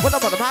rage. When I'm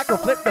on the mic, I'll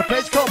flip the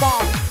page. Come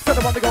on. So I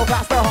want to go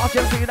faster. Hard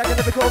jump, see like a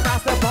lyrical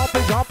master.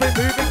 Pumping, jumping,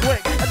 moving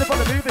quick. And the fun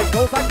of moving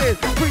goes like this.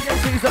 3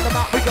 MCs on the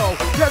map we go.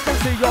 Yes,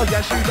 MC, oh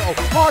yes, you know.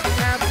 Hard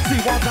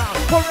MC one time.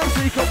 4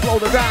 MC can blow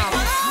the round.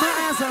 My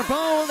eyes are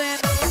rolling.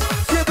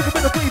 Yeah, we can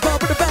win the free ball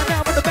with the band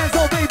now, with the band's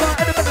all favor.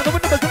 And the band on the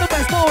window, with the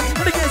band's phone.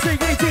 And I can't sing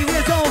 18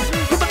 years old.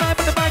 Come alive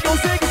when the mic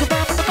goes sick. It's a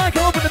rhyme with the mic,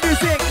 open the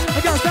music. I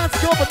got starts to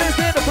go, but this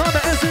and the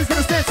bomber MC's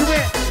gonna stand to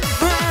it.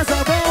 My eyes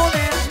are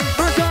rolling.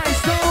 My jaw is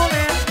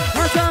stolen.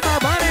 I tell my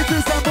body to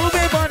stop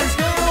moving, but it's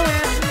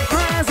going.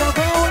 My eyes are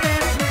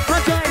rolling. My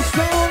jaw is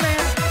stolen.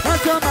 I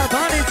tell my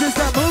body to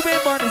stop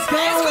moving, but it's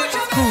going.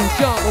 Cool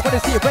jump, I wanna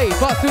see a rave.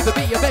 Boss to the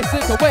beat of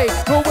Mexico way.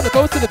 Roll when it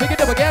goes to the bigger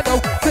never get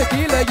no.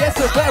 Tequila, yes,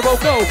 the barrel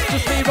go.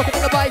 Just me rocking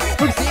on the mic.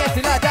 Who's the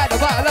empty like that?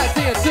 Nobody like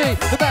TNT.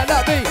 The man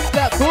like me,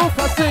 that cool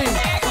pussy.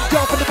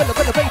 Jump in the middle,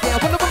 the bass down.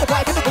 When the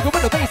mic, in the boogie,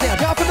 when the bass down.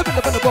 Jump in the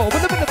middle, roll.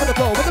 When the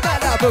flow. When the man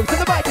like moves, and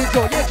the mic is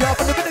joy. Yeah, jump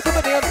in the middle,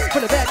 coming in.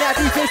 When the band now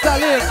DJ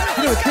style in.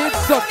 You know it's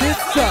Kidz on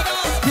Didz.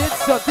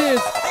 Kidz on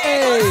Didz.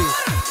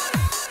 Hey.